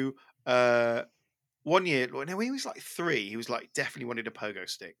 So uh, one year, when he was like 3, he was like definitely wanted a pogo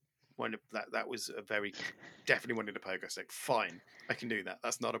stick. That was a very definitely wanted a pogo stick. Fine, I can do that.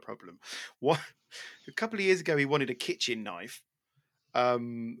 That's not a problem. What a couple of years ago, he wanted a kitchen knife.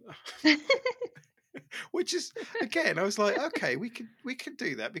 Um, which is again, I was like, okay, we could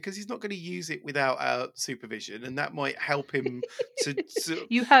do that because he's not going to use it without our supervision, and that might help him to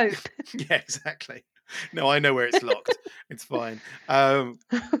You hope. yeah, exactly. No, I know where it's locked. It's fine.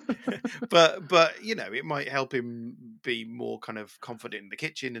 But it might help him be more kind of confident in the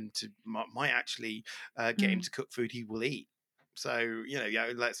kitchen, and might actually get him Mm. to cook food he will eat. So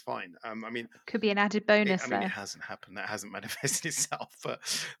yeah, that's fine. I mean, Could be an added bonus it there. hasn't happened. That hasn't manifested itself, but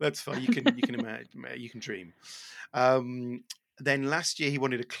that's fine. You can imagine. You can dream. Um, then last year he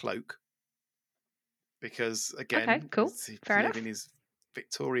wanted a cloak because Okay, again cool. he's Fair living enough. his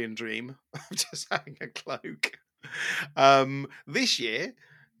Victorian dream of just having a cloak. This year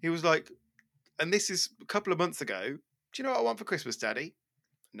he was like, and this is a couple of months ago. Do you know what I want for Christmas, Daddy?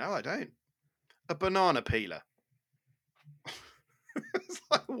 No, I don't. A banana peeler. It's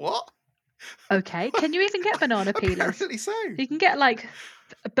like what? Okay. Can you even get banana peelers? Apparently so. You can get like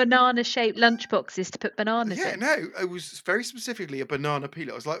banana shaped lunch boxes to put bananas Yeah, in. no, it was very specifically a banana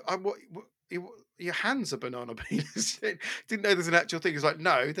peeler. I was like, your hands are banana peelers. Didn't know there's an actual thing. It's like,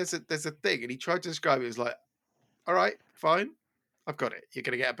 no, there's a thing. And he tried to describe it. It was like, all right, fine, I've got it. You're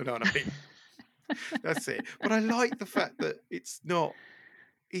gonna get a banana peeler. That's it. But I like the fact that it's not.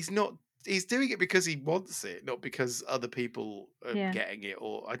 He's not. He's doing it because he wants it, not because other people are Yeah. getting it,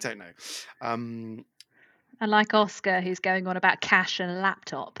 or I don't know. Um, And like Oscar, who's going on about cash and a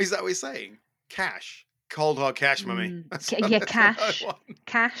laptop. is that what he's saying? Cash, cold hard cash, mummy. Yeah, That's what I cash. want.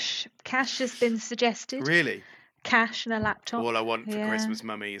 Cash has been suggested. Really. Cash and a laptop. All I want for Yeah. Christmas,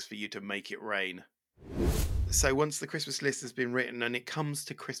 mummy, is for you to make it rain. So once the Christmas list has been written and it comes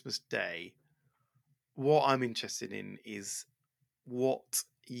to Christmas Day, what I'm interested in is what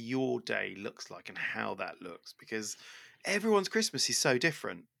your day looks like and how that looks, because everyone's Christmas is so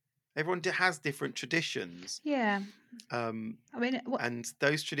different. Everyone has different traditions, Yeah. um, I mean, what? and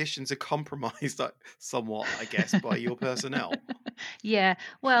those traditions are compromised somewhat, I guess, by your personnel. Yeah.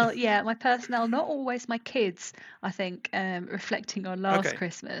 Well, yeah, my personnel, not always my kids, I think, reflecting on last Okay.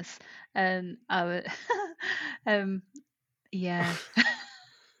 Christmas. I would, um, yeah.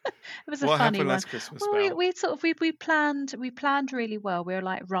 was a What funny happened one. last Christmas, Well, Belle? we sort of we planned really well. We were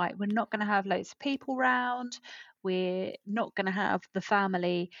like, right, we're not going to have loads of people round. We're not going to have the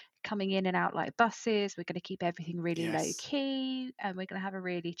family coming in and out like buses. We're going to keep everything really low Yes. key, and we're going to have a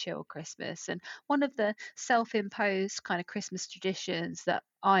really chill Christmas. And one of the self-imposed kind of Christmas traditions that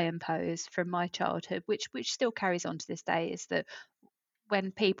I imposed from my childhood, which still carries on to this day, is that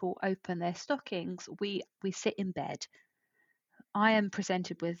when people open their stockings, we sit in bed. I am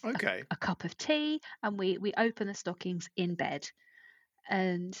presented with Okay. a cup of tea, and we open the stockings in bed.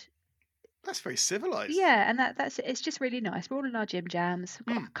 And That's very civilized. yeah, and that's it's just really nice. We're all in our gym jams. We've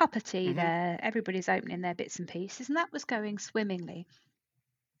got Hmm. a cup of tea Mm-hmm. there. Everybody's opening their bits and pieces, and that was going swimmingly.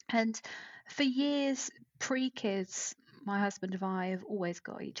 And for years, pre-kids, my husband and I have always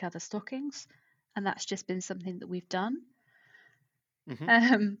got each other stockings, and that's just been something that we've done. Mm-hmm.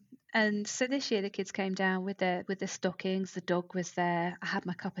 Um, and so this year the kids came down with their stockings. The dog was there. I had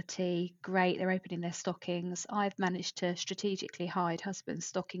my cup of tea. Great, they're opening their stockings. I've managed to strategically hide husband's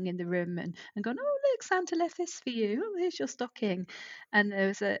stocking in the room and gone, oh look, Santa left this for you. Oh, here's your stocking. And there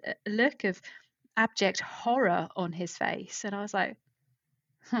was a look of abject horror on his face, and I was like,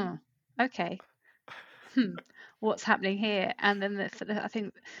 hmm, okay, hmm, what's happening here? And then I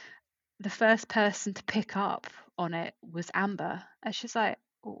think the first person to pick up on it was Amber. And she's like,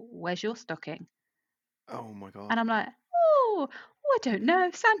 where's your stocking? Oh my And God. I'm like, oh, I don't know.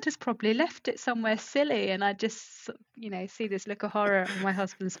 Santa's probably left it somewhere silly. And I just, see this look of horror on my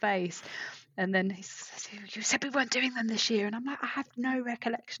husband's face. And then he says, you said we weren't doing them this year. And I'm like, I have no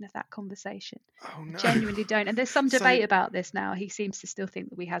recollection of that conversation. Oh I no. genuinely don't. And there's some So, debate about this now. He seems to still think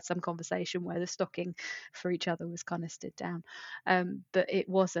that we had some conversation where the stocking for each other was kind of stood down. But it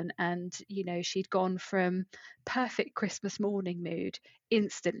wasn't. And, she'd gone from perfect Christmas morning mood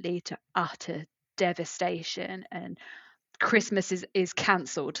instantly to utter devastation, and Christmas is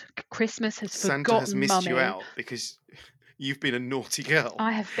cancelled. Christmas has Santa has forgotten missed you mummy. out because you've been a naughty girl,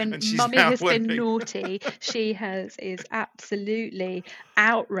 I have been and she's Mummy now has been wondering. naughty. She is absolutely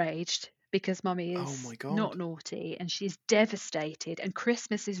outraged because Mummy Oh is my not God. naughty, and she's devastated, and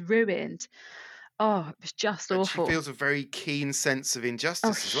Christmas is ruined. Oh, it was just And she awful. feels a very keen sense of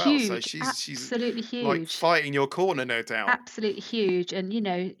Oh, injustice as well. So huge, she's absolutely like huge. fighting your corner, no doubt. Absolutely huge. And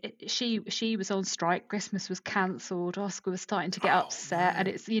she was on strike. Christmas was cancelled. Oscar was starting to get Oh upset, and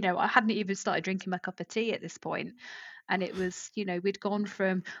no. it's I hadn't even started drinking my cup of tea at this point. And it was, we'd gone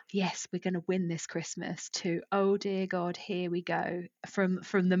from, yes, we're going to win this Christmas, to, oh dear God, here we go. From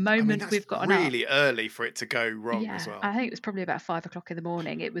the I mean, moment that's we've gotten up. really early for it to go wrong as Yeah, I well. think it was probably about 5 o'clock in the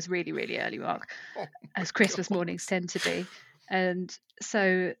morning. It was really, really early, Mark, Oh my as Christmas God. mornings tend to be. And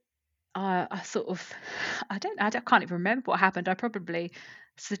so I sort of, I can't even remember what happened. I probably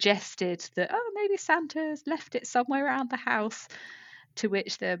suggested that, oh, maybe Santa's left it somewhere around the house, to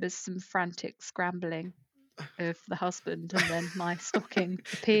which there was some frantic scrambling of the husband, and then my stocking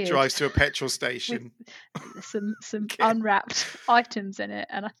He appeared drives to a petrol with station. some Get- unwrapped items in it,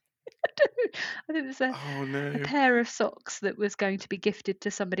 and I think it was Oh a no. pair of socks that was going to be gifted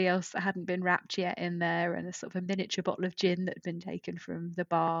to somebody else that hadn't been wrapped yet in there, and a sort of a miniature bottle of gin that had been taken from the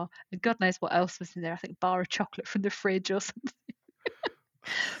bar, and God knows what else was in there. I think a bar of chocolate from the fridge or something.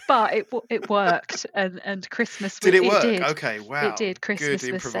 But it worked, and Christmas Did it it work? did. Okay, It wow. did. Good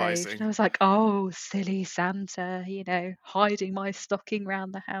Christmas was saved. And I improvising. was like, oh, silly Santa, hiding my stocking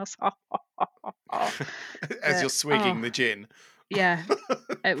round the house. As But you're swigging the gin. yeah,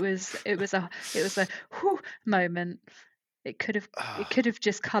 it was a whew moment. It could have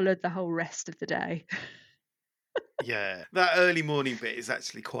just coloured the whole rest of the day. Yeah, that early morning bit is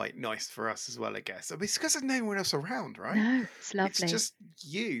actually quite nice for us as well, I guess. I mean, it's because there's no one else around, right? No, it's It's lovely. just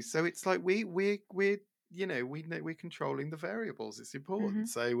you, so it's like we're we know we're controlling the variables. It's important.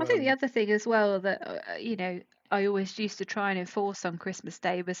 I think the So other thing as well that I always used to try and enforce on Christmas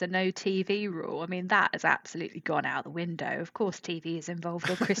Day was a no TV rule. I mean, that has absolutely gone out the window. Of course, TV is involved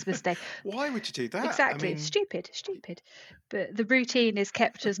on Christmas Day. why would you do that? I Exactly. mean, Stupid, stupid. But the routine is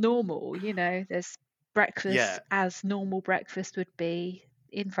kept as normal. There's breakfast yeah, as normal breakfast would be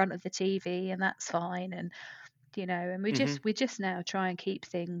in front of the TV, and that's fine. And and we hmm just we just now try and keep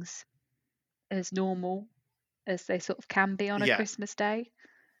things as normal as they sort of can be on a yeah. Christmas day.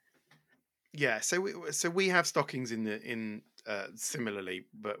 Yeah, so we have stockings in similarly,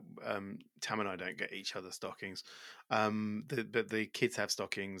 but Tam and I don't get each other stockings. But the kids have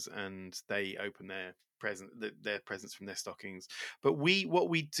stockings and they open their presents from their stockings. But what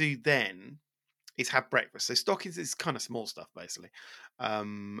we do then is have breakfast. So stockings is kind of small stuff basically,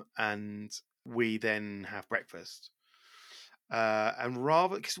 and we then have breakfast. And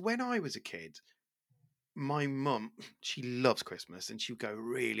rather, because when I was a kid, my mum, she loves Christmas and she would go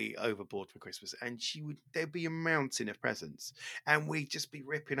really overboard for Christmas. And there'd be a mountain of presents. And we'd just be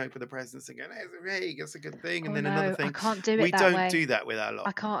ripping open the presents and going, hey, that's a good thing. And Oh then another no, I thing. can't do it We that don't way. do that with our lot.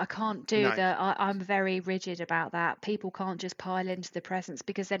 I can't do No, that. I'm very rigid about that. People can't just pile into the presents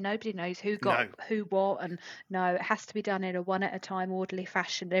because then nobody knows who got no. who what. And no, it has to be done in a one at a time, orderly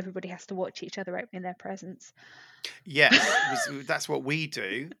fashion. Everybody has to watch each other opening their presents. Yes, that's what we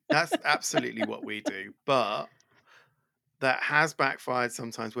do. That's absolutely what we do. But that has backfired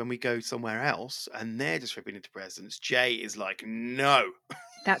sometimes when we go somewhere else and they're just ripping into presents. Jay is like, no,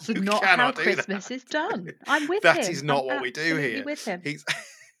 That's you not how cannot do that. Christmas is done. I'm with That is him. I'm not what we do absolutely here. with him. He's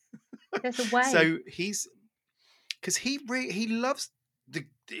There's a way. so he's because he loves the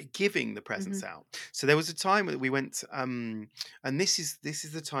giving the Hmm. presents out. So there was a time that we went, and this is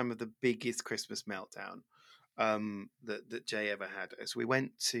the time of the biggest Christmas meltdown that Jay ever had. So we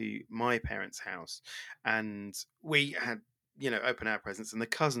went to my parents' house, and we had open our presents, and the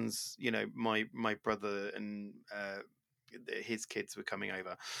cousins, my brother and his kids were coming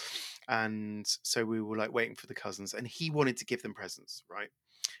over, and so we were like waiting for the cousins, and he wanted to give them presents, right?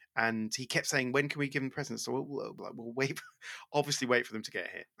 And he kept saying, "When can we give them presents?" So we'll wait, obviously wait for them to get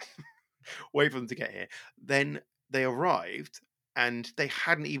here. Wait for them to get here. Then they arrived and they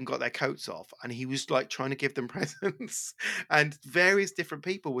hadn't even got their coats off, and he was like trying to give them presents. And various different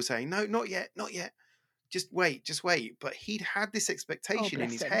people were saying, "No, not yet, not yet. Just wait, just wait." But he'd had this Oh, expectation in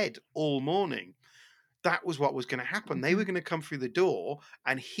bless his him. head all morning. That was what was going to happen. They Hmm. were going to come through the door,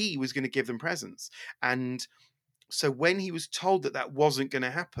 and he was going to give them presents. And so when he was told that that wasn't going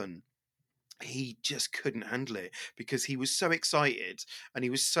to happen, he just couldn't handle it because he was so excited and he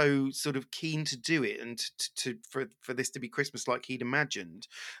was so sort of keen to do it and for this to be Christmas like he'd imagined,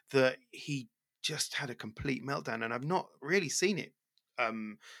 that he just had a complete meltdown. And I've not really seen it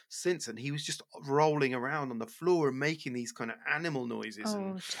since. And he was just rolling around on the floor and making these kind of animal noises,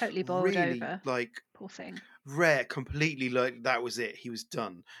 and Oh, totally boiled really over. like Poor thing. rare, completely, like that was it, he was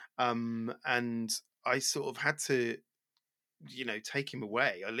done. And I sort of had to take him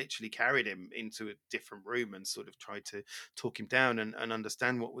away. I literally carried him into a different room and sort of tried to talk him down and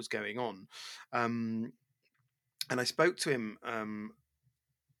understand what was going on. Um, and I spoke to him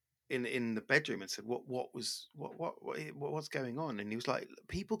in the bedroom and said, what's going on? And he was like,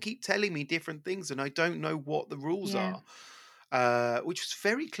 people keep telling me different things and I don't know what the rules Yeah. are. Which was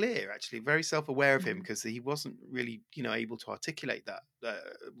very clear, actually, very self-aware of him, Hmm. because he wasn't really, able to articulate that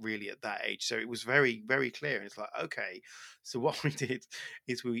really at that age. So it was very, very clear. And it's like, okay, so what we did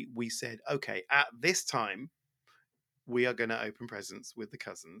is we said, okay, at this time we are going to open presents with the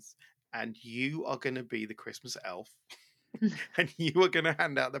cousins, and you are going to be the Christmas elf, and you are going to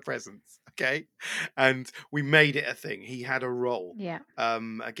hand out the presents, okay? And we made it a thing. He had a role. Yeah.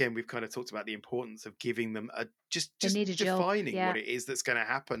 Again, we've kind of talked about the importance of giving them a They just need a job. defining Yeah. what it is that's going to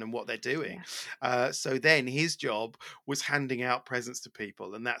happen and what they're doing. Yeah. So then his job was handing out presents to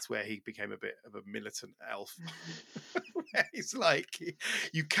people, and that's where he became a bit of a militant elf. He's like,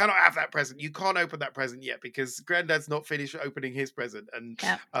 you cannot have that present. You can't open that present yet because Granddad's not finished opening his present. And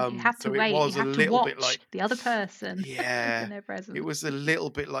Yeah. You have to so it wait. You was a have to little bit watch like, the other person yeah, open their it presents. was a little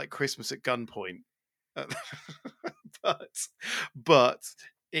bit like Christmas at gunpoint. Uh, but but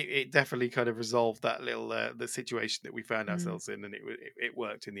it definitely kind of resolved that little the situation that we found Mm. ourselves in, and it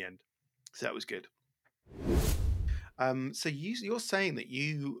worked in the end. So that was good. So you're saying that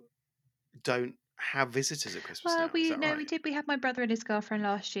you don't have visitors at Christmas Well, now, is we that no, we right? did. We had my brother and his girlfriend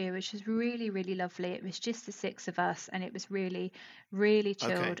last year, which was really, really lovely. It was just the six of us, and it was really, really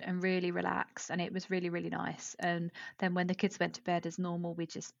chilled Okay. and really relaxed, and it was really, really nice. And then when the kids went to bed as normal,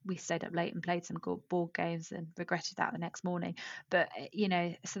 we stayed up late and played some board games, and regretted that the next morning. But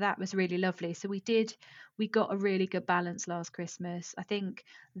so that was really lovely. So we got a really good balance last Christmas. I think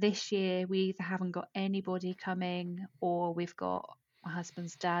this year we either haven't got anybody coming or we've got my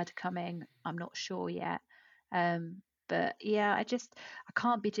husband's dad coming. I'm not sure yet. But yeah, I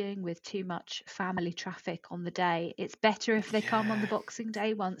can't be doing with too much family traffic on the day. It's better if they come on the Yeah. Boxing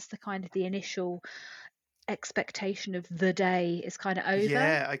Day once the kind of the initial expectation of the day is kind of over.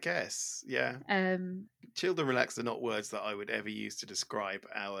 Yeah, I guess. Yeah. Um, Chilled and relaxed are not words that I would ever use to describe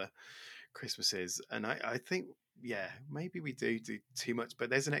our Christmases. And I think, yeah, maybe we do too much,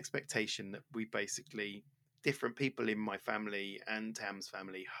 but there's an expectation that we basically, different people in my family and Tam's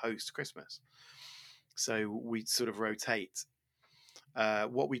family host Christmas. So we sort of rotate.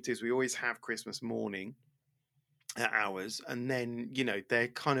 What we do is we always have Christmas morning at ours, and then they're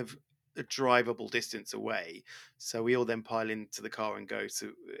kind of a drivable distance away, so we all then pile into the car and go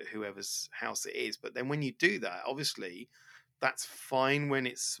to whoever's house it is. But then when you do that, obviously that's fine when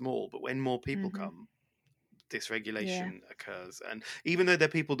it's small, but when more people mhm. come, Yeah. dysregulation occurs. And even though they're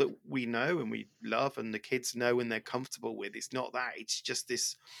people that we know and we love and the kids know and they're comfortable with, it's not that. It's just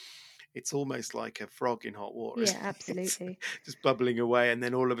this. It's almost like a frog in hot water, Yeah, isn't it? It's absolutely. just bubbling away, and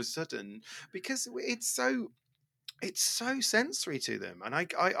then all of a sudden, because it's so sensory to them, and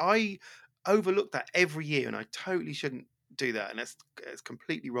I overlook that every year, and I totally shouldn't do that, and it's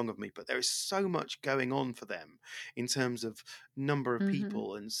completely wrong of me. But there is so much going on for them in terms of number of Hmm.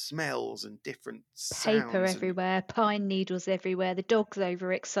 people and smells and different Paper sounds and everywhere, pine needles everywhere. The dog's yeah.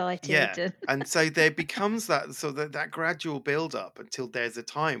 overexcited. And And so there becomes that gradual build up until there's a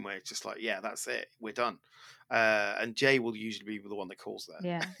time where it's just like, yeah, that's it, we're done. And Jay will usually be the one that calls that.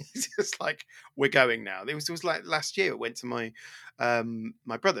 yeah, He's just like, we're going now. It was like last year. I went to my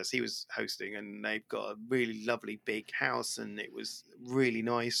brother's. He was hosting, and they've got a really lovely big house, and it was really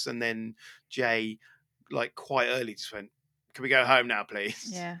nice. And then Jay, like quite early, just went, "Can we go home now, please?"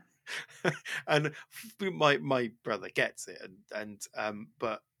 yeah. And my brother gets it, and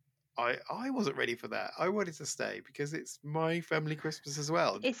but I wasn't ready for that. I wanted to stay because it's my family Christmas as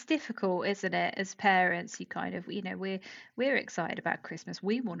well. It's difficult, isn't it? As parents, you kind of, we're excited about Christmas.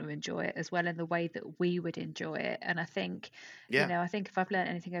 We want to enjoy it as well in the way that we would enjoy it. And I think, Yeah. I think if I've learned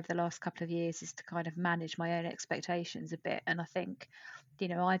anything over the last couple of years is to kind of manage my own expectations a bit. And I think,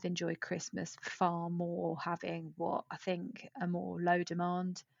 I've enjoyed Christmas far more having what I think are more low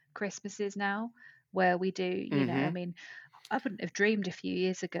demand Christmases now, where we do, I Hmm. mean, I wouldn't have dreamed a few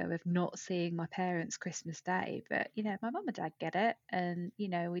years ago of not seeing my parents Christmas Day, but my mum and dad get it, and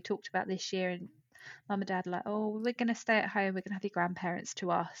we talked about this year, and mum and dad are like, oh, we're going to stay at home, we're going to have your grandparents to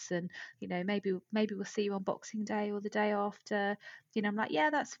us, and maybe we'll see you on Boxing Day or the day after. I'm like, yeah,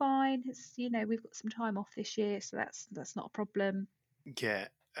 that's fine. It's we've got some time off this year, so that's not a problem. Yeah.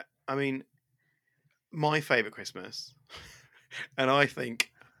 I mean, my favorite Christmas, and I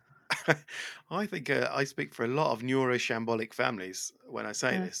think I speak for a lot of neuroshambolic families when I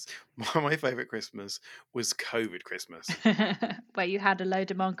say Uh, this. My favorite Christmas was COVID Christmas. where you had a low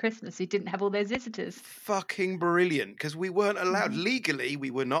demand Christmas, you didn't have all those visitors. Fucking brilliant, because we weren't allowed Hmm. legally.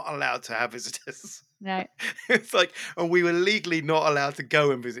 We were not allowed to have visitors. No. It's like, and we were legally not allowed to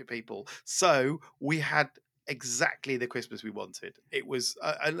go and visit people. So we had exactly the Christmas we wanted. It was,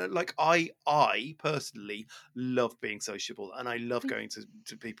 like I personally love being sociable and I love going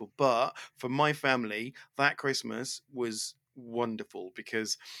to people. But for my family, that Christmas was wonderful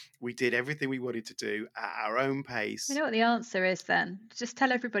because we did everything we wanted to do at our own You pace. know what the answer is then? Just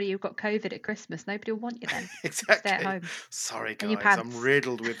tell everybody you've got COVID at Christmas. Nobody will want you then. You stay at Exactly. home Sorry, in your guys, I'm pants,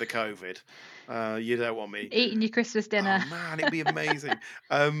 riddled with the COVID. You don't want me. eating your Christmas Oh dinner. man, it'd be amazing.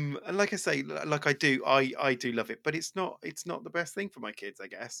 And like I say, like I do love it, but it's not the best thing for my kids, I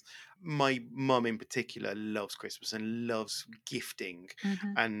guess. My mum in particular loves Christmas and loves gifting,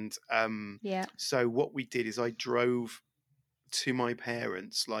 Hmm. and Yeah. so what we did is I drove to my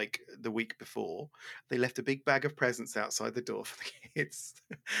parents like the week before. They left a big bag of presents outside the door for the kids,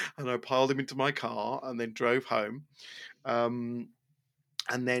 and I piled them into my car and then drove home. Um,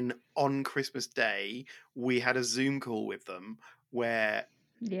 and then on Christmas Day, we had a Zoom call with them where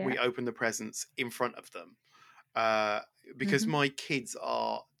Yeah. we opened the presents in front of them. Uh, because Hmm. my kids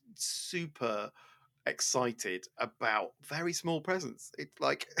are super excited about very small presents. It's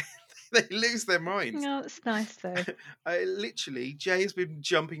like they lose their minds. Oh, it's nice though. Literally, Jay has been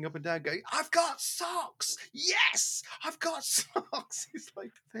jumping up and down, going, "I've got socks! Yes, I've got socks!" It's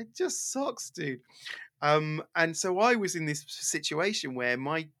like they're just socks, dude. And so I was in this situation where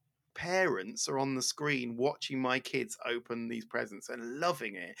my parents are on the screen watching my kids open these presents and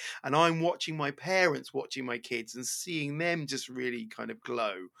loving it. And I'm watching my parents watching my kids and seeing them just really kind of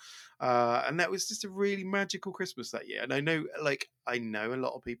glow. And that was just a really magical Christmas that year. And I know a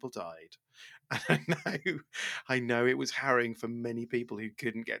lot of people died. And I know it was harrowing for many people who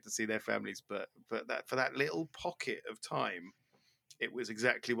couldn't get to see their families, but that for that little pocket of time, it was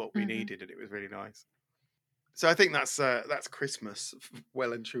exactly what we Hmm. needed, and it was really nice. So I think that's Christmas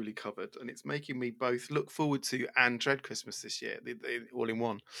well and truly covered, and it's making me both look forward to and dread Christmas this year, all in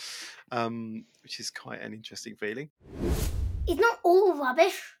one, which is quite an interesting feeling. It's not all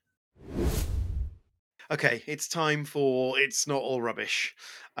rubbish. Okay, it's time for It's Not All Rubbish,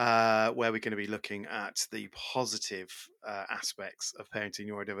 where we're going to be looking at the positive aspects of parenting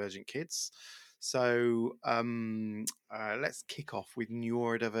neurodivergent kids. So let's kick off with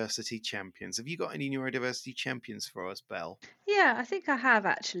neurodiversity champions. Have you got any neurodiversity champions for us, Belle? Yeah, I think I have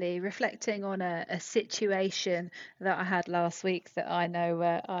actually, reflecting on a situation that I had last week that I know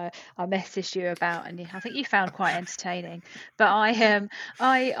I messaged you about, and I think you found quite entertaining. But I had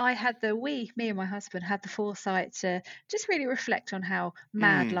me and my husband had the foresight to just really reflect on how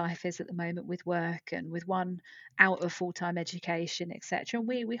mad Mm, life is at the moment with work and with one out of full-time education, etc. And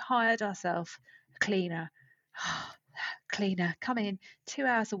we hired ourselves a cleaner. Cleaner, come in 2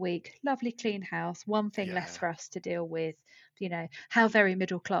 hours a week, lovely clean house, one thing less yeah. for us to deal with. How very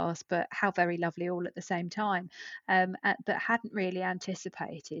middle class, but how very lovely all at the same time. But hadn't really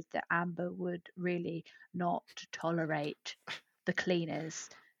anticipated that Amber would really not tolerate the cleaners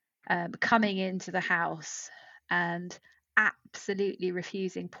coming into the house and absolutely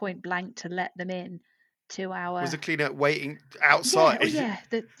refusing point blank to let them in to Was our the cleaner waiting yeah, oh outside?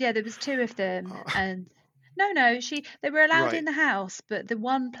 yeah, there was two of them, Oh, and no, they were allowed in right. the house, but the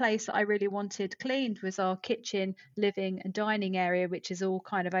one place that I really wanted cleaned was our kitchen, living, and dining area, which is all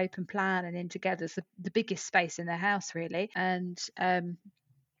kind of open plan and in together. It's the biggest space in the house, really. And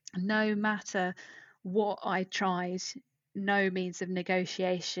no matter what I tried, no means of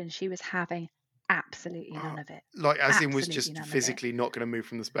negotiation, she was having absolutely Oh, none of it. like, as in, was Absolutely just none of it. physically not going to move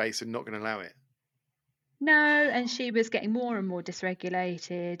from the space and not going to allow it. No, and she was getting more and more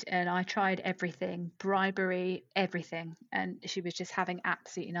dysregulated, and I tried everything, bribery, everything, and she was just having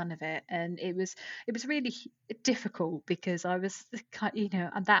absolutely none of it. And it was really difficult because I was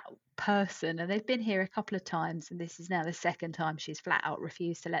I'm that person, and they've been here a couple of times, and this is now the second time she's flat out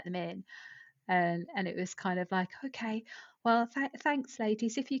refused to let them in. And it was kind of like, okay, well, thanks,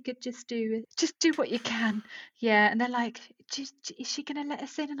 ladies, if you could just do what you can. Yeah. And they're like, is she gonna let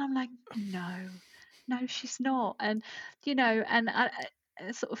us in? And I'm like, no, she's not. And and I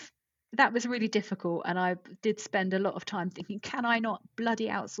sort of, that was really difficult, and I did spend a lot of time thinking, can I not bloody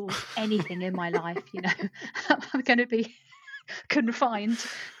outsource anything in my life? I'm going to be confined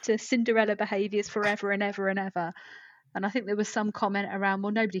to Cinderella behaviors forever and ever and ever. And I think there was some comment around,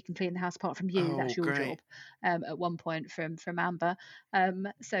 well, nobody can clean the house apart from you. Oh, That's your great. job. At one point from Amber.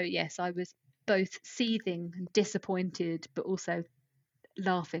 So yes, I was both seething and disappointed, but also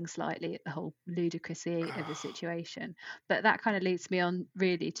laughing slightly at the whole ludicrousy of the Oh, situation. But that kind of leads me on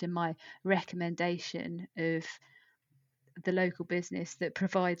really to my recommendation of the local business that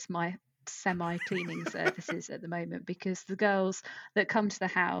provides my semi cleaning services at the moment, because the girls that come to the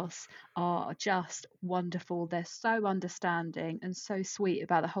house are just wonderful. They're so understanding and so sweet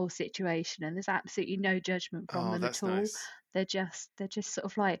about the whole situation, and there's absolutely no judgment from oh, them at that's all. nice. They're just sort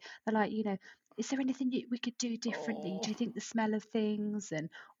of like, they're like, is there anything we could do differently? Oh, Do you think the smell of things, and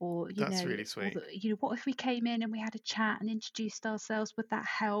or that's really or sweet. the, what if we came in and we had a chat and introduced ourselves? Would that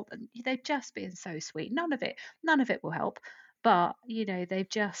help? And they've just been so sweet. None of it will help, but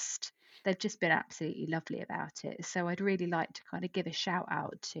they've just been absolutely lovely about it. So I'd really like to kind of give a shout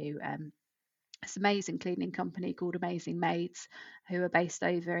out to this amazing cleaning company called Amazing Maids, who are based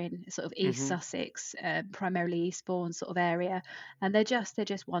over in sort of East Hmm. Sussex, primarily Eastbourne sort of area, and they're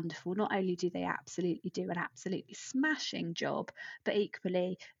just wonderful. Not only do they absolutely do an absolutely smashing job, but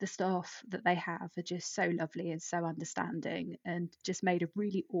equally the staff that they have are just so lovely and so understanding, and just made a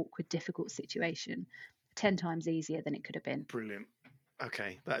really awkward, difficult situation 10 times easier than it could have been. Brilliant.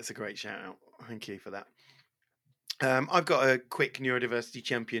 Okay, that's a great shout out. Thank you for that. I've got a quick neurodiversity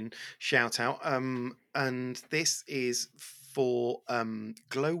champion shout out, and this is for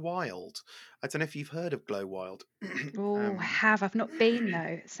Glow Wild. I don't know if you've heard of Glow Wild. Oh, I um, have. I've not been though.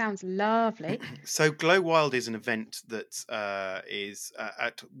 It sounds lovely. so Glow Wild is an event that is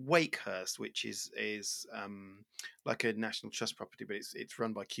at Wakehurst, which is like a National Trust property, but it's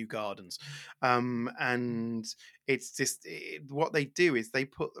run by Kew Gardens, and it's just what they do is they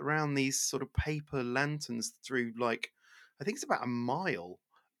put around these sort of paper lanterns through, like, I think it's about a mile.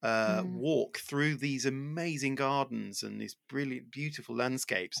 Mm, Walk through these amazing gardens and these brilliant, beautiful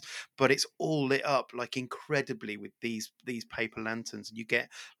landscapes, but it's all lit up like incredibly with these paper lanterns, and you get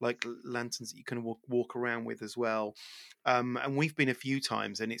like lanterns that you can walk around with as well. And we've been a few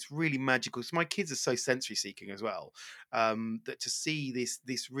times, and it's really magical. So my kids are so sensory seeking as well, that to see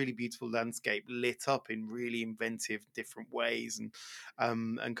this really beautiful landscape lit up in really inventive, different ways,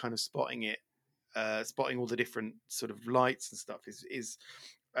 and kind of spotting all the different sort of lights and stuff is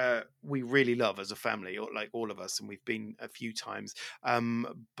we really love as a family, or like all of us, and we've been a few times.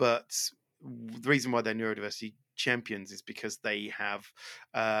 But the reason why they're neurodiversity champions is because they have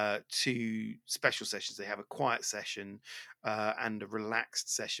two special sessions. They have a quiet session and a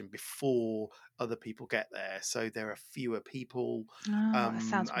relaxed session before other people get there, so there are fewer people. Oh, that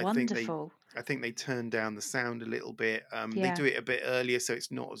sounds I think they wonderful. turn down the sound a little bit. They Yeah, do it a bit earlier, so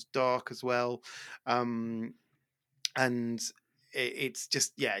it's not as dark as well. Um, and it's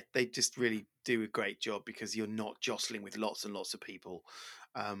just, yeah, they just really do a great job because you're not jostling with lots and lots of people,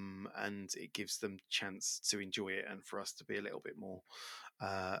 and it gives them chance to enjoy it and for us to be a little bit more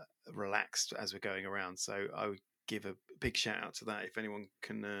uh, relaxed as we're going around. So I would give a big shout out to that. If anyone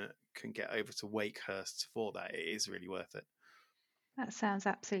can get over to Wakehurst for that, it is really worth it. that sounds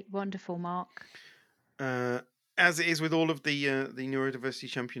absolutely wonderful, Mark. Uh, as it is with all of the neurodiversity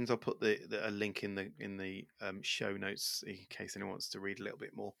champions, I'll put a link in the show notes in case anyone wants to read a little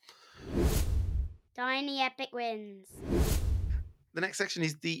bit more. Tiny epic wins. The next section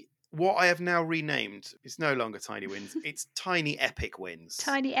is what I have now renamed. It's no longer tiny wins; it's tiny epic wins.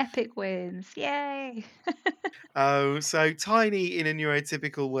 Tiny epic wins. Yay! Oh, so tiny in a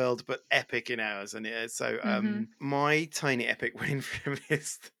neurotypical world, but epic in ours. And Hmm. my tiny epic win from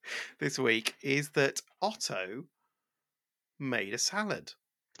this week is that Otto made a salad.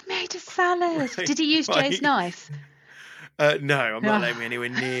 Made a salad. Right, Did he use Jay's right. knife? No, I'm not letting me Ah, anywhere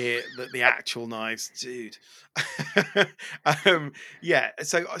near the actual knives, dude. Yeah,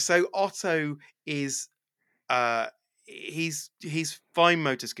 so Otto is his fine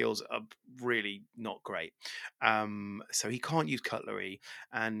motor skills are really not great. So he can't use cutlery,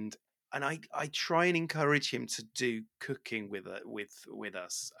 and I try and encourage him to do cooking with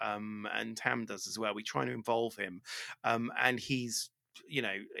us. And Tam does as well. We try to involve him, and he's,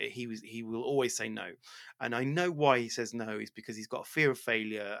 he will always say no, and I know why he says no is because he's got a fear of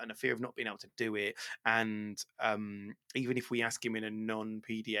failure and a fear of not being able to do it. And even if we ask him in a non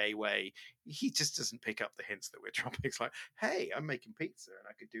PDA way, he just doesn't pick up the hints that we're dropping. It's like, hey, I'm making pizza and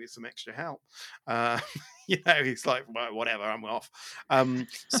I could do with some extra help. Uh, he's like, well, whatever, I'm off.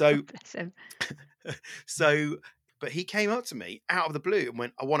 So, bless him. so, but he came up to me out of the blue and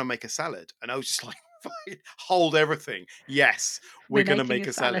went, I want to make a salad. And I was just like, fine, hold everything. Yes, we're We're going to making make a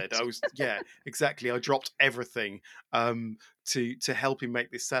a salad. salad. I was, yeah, exactly. I dropped everything to help him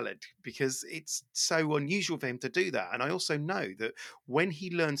make this salad because it's so unusual for him to do that. And I also know that when he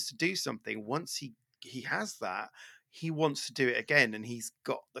learns to do something, once he has that, he wants to do it again and he's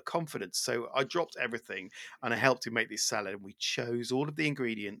got the confidence. So I dropped everything and I helped him make this salad. And we chose all of the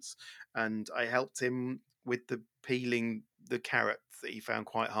ingredients and I helped him with the peeling the carrots that he found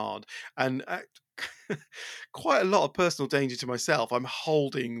quite hard. And quite a lot of personal danger to myself. I'm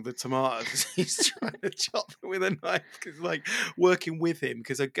holding the tomatoes as he's trying to chop them with a knife because, like, working with him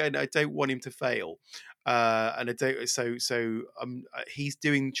because again, I don't want him to fail. And I don't. He's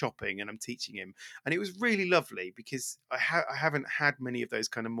doing chopping and I'm teaching him, and it was really lovely because I haven't had many of those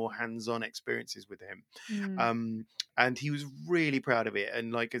kind of more hands-on experiences with him. Mm. Um, and he was really proud of it.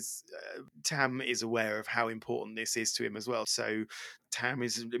 And like, as Tam is aware of how important this is to him as well, so Tam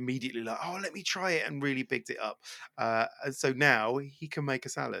is immediately like, "Oh, let me try it," and really bigged it up. And so now he can make a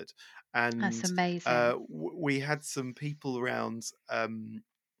salad. That's And amazing. we had some people around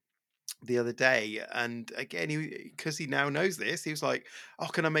the other day, and again, because he now knows this, he was like, "Oh,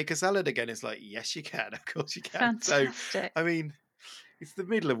 can I make a salad again?" It's like, "Yes, you can. Of course, you can." So, Fantastic. I mean, it's the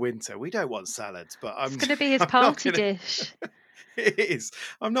middle of winter. We don't want salads, but It's I'm going to be his I'm not party gonna. dish. It is.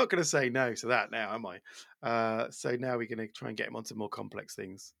 I'm not going to say no to that now, am I? So now we're going to try and get him onto more complex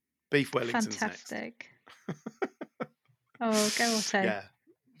things. Beef Wellington's next. Fantastic. Oh, go Otto. Yeah.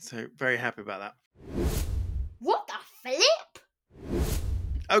 So very happy about that. What the flip?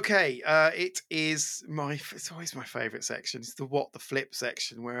 Okay, it's always my favourite section. It's the what the flip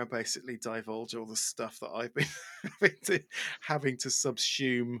section where I basically divulge all the stuff that I've been having to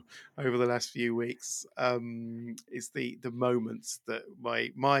subsume over the last few weeks. Is the moments that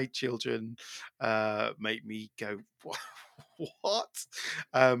my children make me go, what?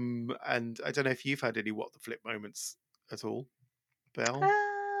 And I don't know if you've had any what the flip moments at all, Belle.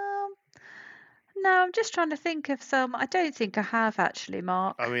 Um, no, I'm just trying to think of some. I don't think I have actually,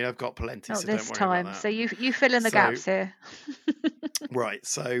 I Mark. mean, I've got plenty, Not so don't this worry about time. that. So you fill in the So gaps here. right,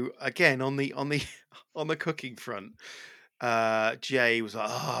 so again on the on the cooking front, Jay was like,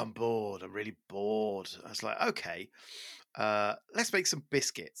 "Oh, I'm bored. I'm really bored." I was like, "Okay, let's make some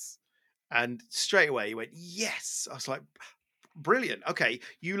biscuits." And straight away he went, "Yes." I was like, "Brilliant. Okay,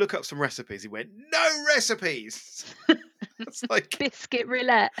 you look up some recipes." He went, "No recipes." It's like Biscuit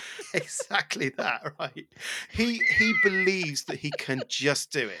roulette. exactly that, right? He believes that he can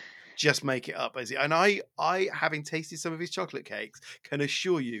just do it. just make it up as and I having tasted some of his chocolate cakes can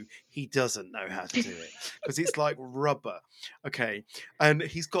assure you he doesn't know how to do it because it's like rubber. Okay, and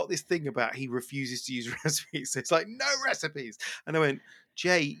he's got this thing about he refuses to use recipes. So it's like no recipes, and I went,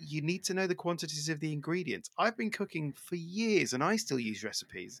 Jay, you need to know the quantities of the ingredients. I've been cooking for years and I still use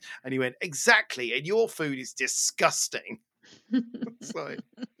recipes. And he went, exactly, and your food is disgusting. It's like,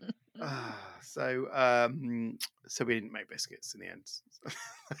 so we didn't make biscuits in the end.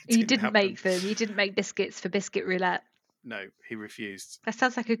 You Didn't didn't happen. make them. You didn't make biscuits for biscuit roulette. No, he refused. That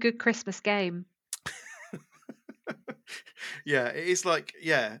sounds like a good Christmas game. Yeah, it is like,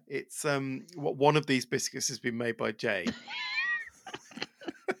 yeah, it's what one of these biscuits has been made by Jay.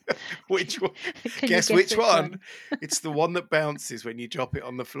 Which one? Can Guess you which one? It's the one that bounces when you drop it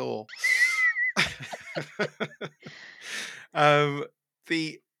on the floor.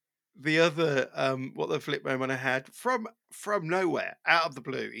 The other what the flip moment I had from nowhere, out of the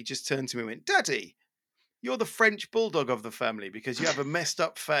blue, he just turned to me and went, Daddy, you're the French bulldog of the family because you have a messed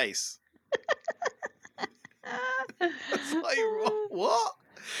up face. It's like, what?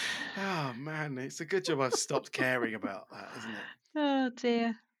 Oh man, it's a good job I've stopped caring about that, isn't it? Oh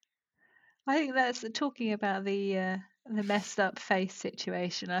dear. I think that's talking about the messed up face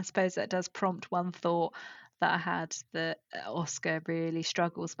situation. I suppose that does prompt one thought that I had, that Oscar really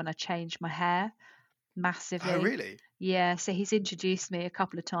struggles when I change my hair Oh massively. really? Yeah, so he's introduced me a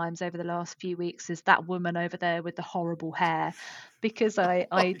couple of times over the last few weeks as that woman over there with the horrible hair, because Oh I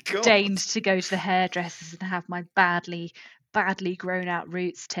my god. deigned to go to the hairdressers and have my badly grown out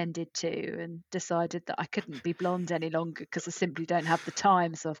roots tended to, and decided that I couldn't be blonde any longer because I simply don't have the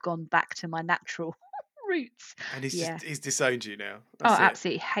time. So I've gone back to my natural roots. And Yeah. he's disowned you now. Oh, That's it.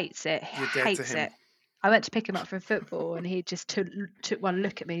 absolutely hates it. You're dead to Hates him. it. I went to pick him up from football and he just took one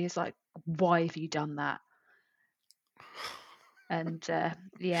look at me. He's like, "Why have you done that?" And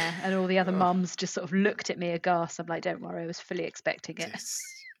yeah, and all the other Oh, mums just sort of looked at me aghast. I'm like, don't worry, I was fully expecting it. just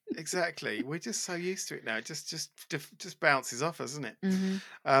exactly. We're just so used to it now. It just bounces off us, isn't it?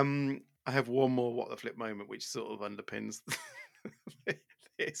 Hmm. I have one more what the flip moment, which sort of underpins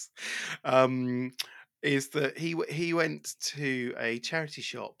this. Um, is that he went to a charity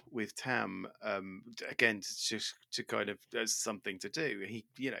shop with Tam again to kind of as something to do. He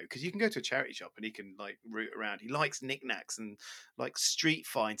because you can go to a charity shop and he can like root around. He likes knickknacks and like street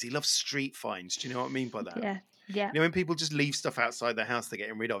finds. He loves street finds. Do you know what I mean by that? Yeah, yeah. When people just leave stuff outside their house they're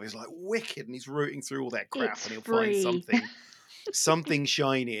getting rid of, it's like wicked, and he's rooting through all that crap It's and he'll find free. something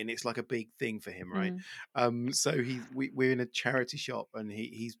shiny, and it's like a big thing for him, right? Mm. So we're in a charity shop and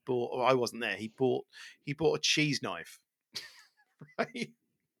he's bought. Oh, I wasn't there. He bought a cheese knife. Right?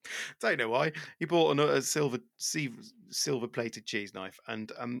 Don't know why. He bought a silver plated cheese knife,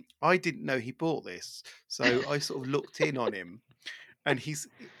 and I didn't know he bought this, so I sort of looked in on him, and he's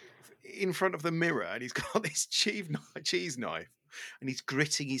in front of the mirror, and he's got this cheese knife, and he's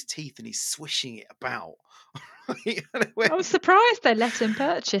gritting his teeth and he's swishing it about. Right? And I I was went, surprised they let him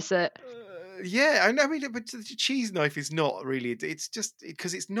purchase it. yeah, I know. I mean, but the cheese knife is not really. It's just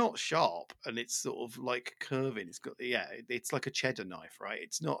because it's not sharp and it's sort of like curving. It's got it's like a cheddar knife, right?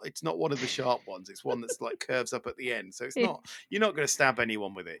 It's not. It's not one of the sharp ones. It's one that's like curves up at the end. So it's Yeah. not. You're not going to stab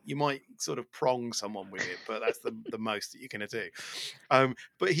anyone with it. You might sort of prong someone with it, but that's the most that you're going to do.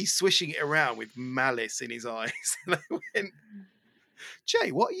 But he's swishing it around with malice in his eyes, and I went,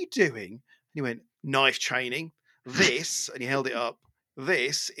 Jay, what are you doing? And he went, knife training. This, and he held it up.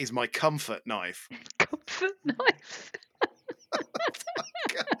 This is my comfort knife. Comfort knife.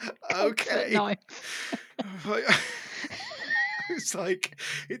 Comfort Okay. knife. It's like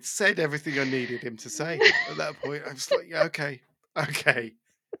it said everything I needed him to say at that point. I was like, yeah, okay.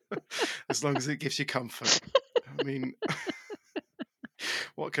 As long as it gives you comfort. I mean,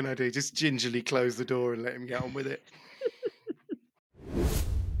 what can I do? Just gingerly close the door and let him get on with it.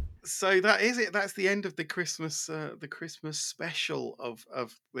 So that is it. That's the end of the Christmas special of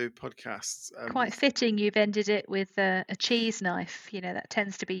the podcasts. Quite fitting you've ended it with a cheese knife. That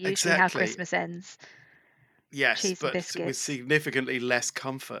tends to be usually how Exactly. Christmas ends. Yes, Cheese and but with biscuits. significantly less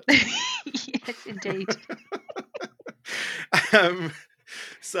comfort. Yes, indeed. um,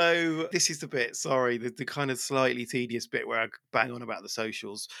 so this is the bit, sorry, the kind of slightly tedious bit where I bang on about the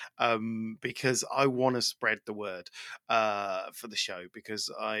socials, because I want to spread the word for the show, because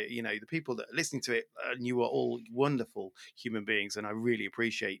the people that are listening to it, and you are all wonderful human beings, and I really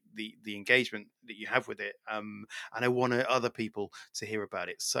appreciate the engagement that you have with it, and I want other people to hear about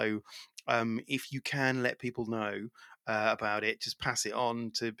it. So if you can let people know about it, just pass it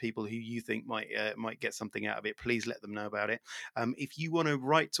on to people who you think might get something out of it. Please let them know about it. If you want to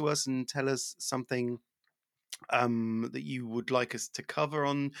write to us and tell us something that you would like us to cover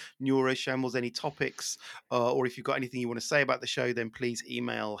on Neuroshambles, any topics, or if you've got anything you want to say about the show, then please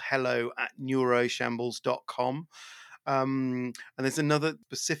email hello@neuroshambles.com. And there's another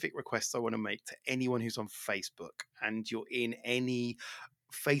specific request I want to make to anyone who's on Facebook and you're in any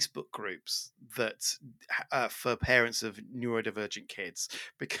Facebook groups that for parents of neurodivergent kids,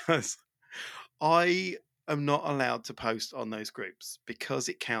 because I am not allowed to post on those groups because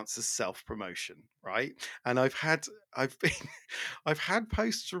it counts as self-promotion, right? And I've been I've had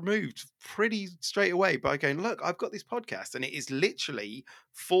posts removed pretty straight away by going, look, I've got this podcast and it is literally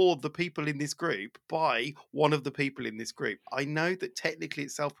for the people in this group by one of the people in this group. I know that technically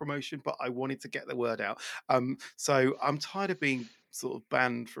it's self-promotion, but I wanted to get the word out. So I'm tired of being sort of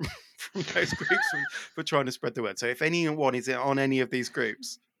banned from from those groups for trying to spread the word. So if anyone is on any of these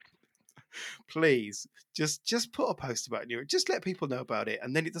groups, please just put a post about you. Just let people know about it,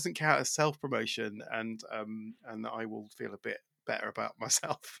 and then it doesn't count as self promotion, and I will feel a bit better about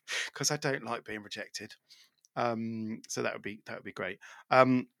myself because I don't like being rejected. So that would be great.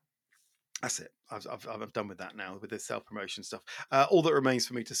 That's it. I've done with that now, with the self promotion stuff. All that remains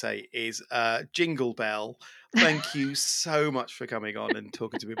for me to say is Jingle Bell. Thank you so much for coming on and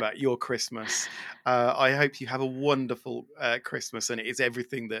talking to me about your Christmas. I hope you have a wonderful Christmas, and it is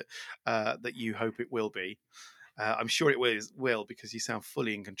everything that that you hope it will be. I'm sure it will because you sound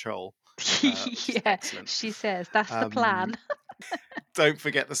fully in control, which is Yeah, excellent. she says that's the Um, plan. don't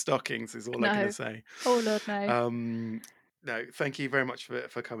forget the stockings, is all I'm going to No. say. Oh Lord, no. Um, no, thank you very much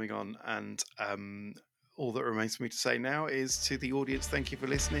for coming on. And all that remains for me to say now is to the audience, thank you for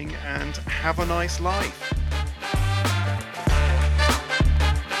listening and have a nice life.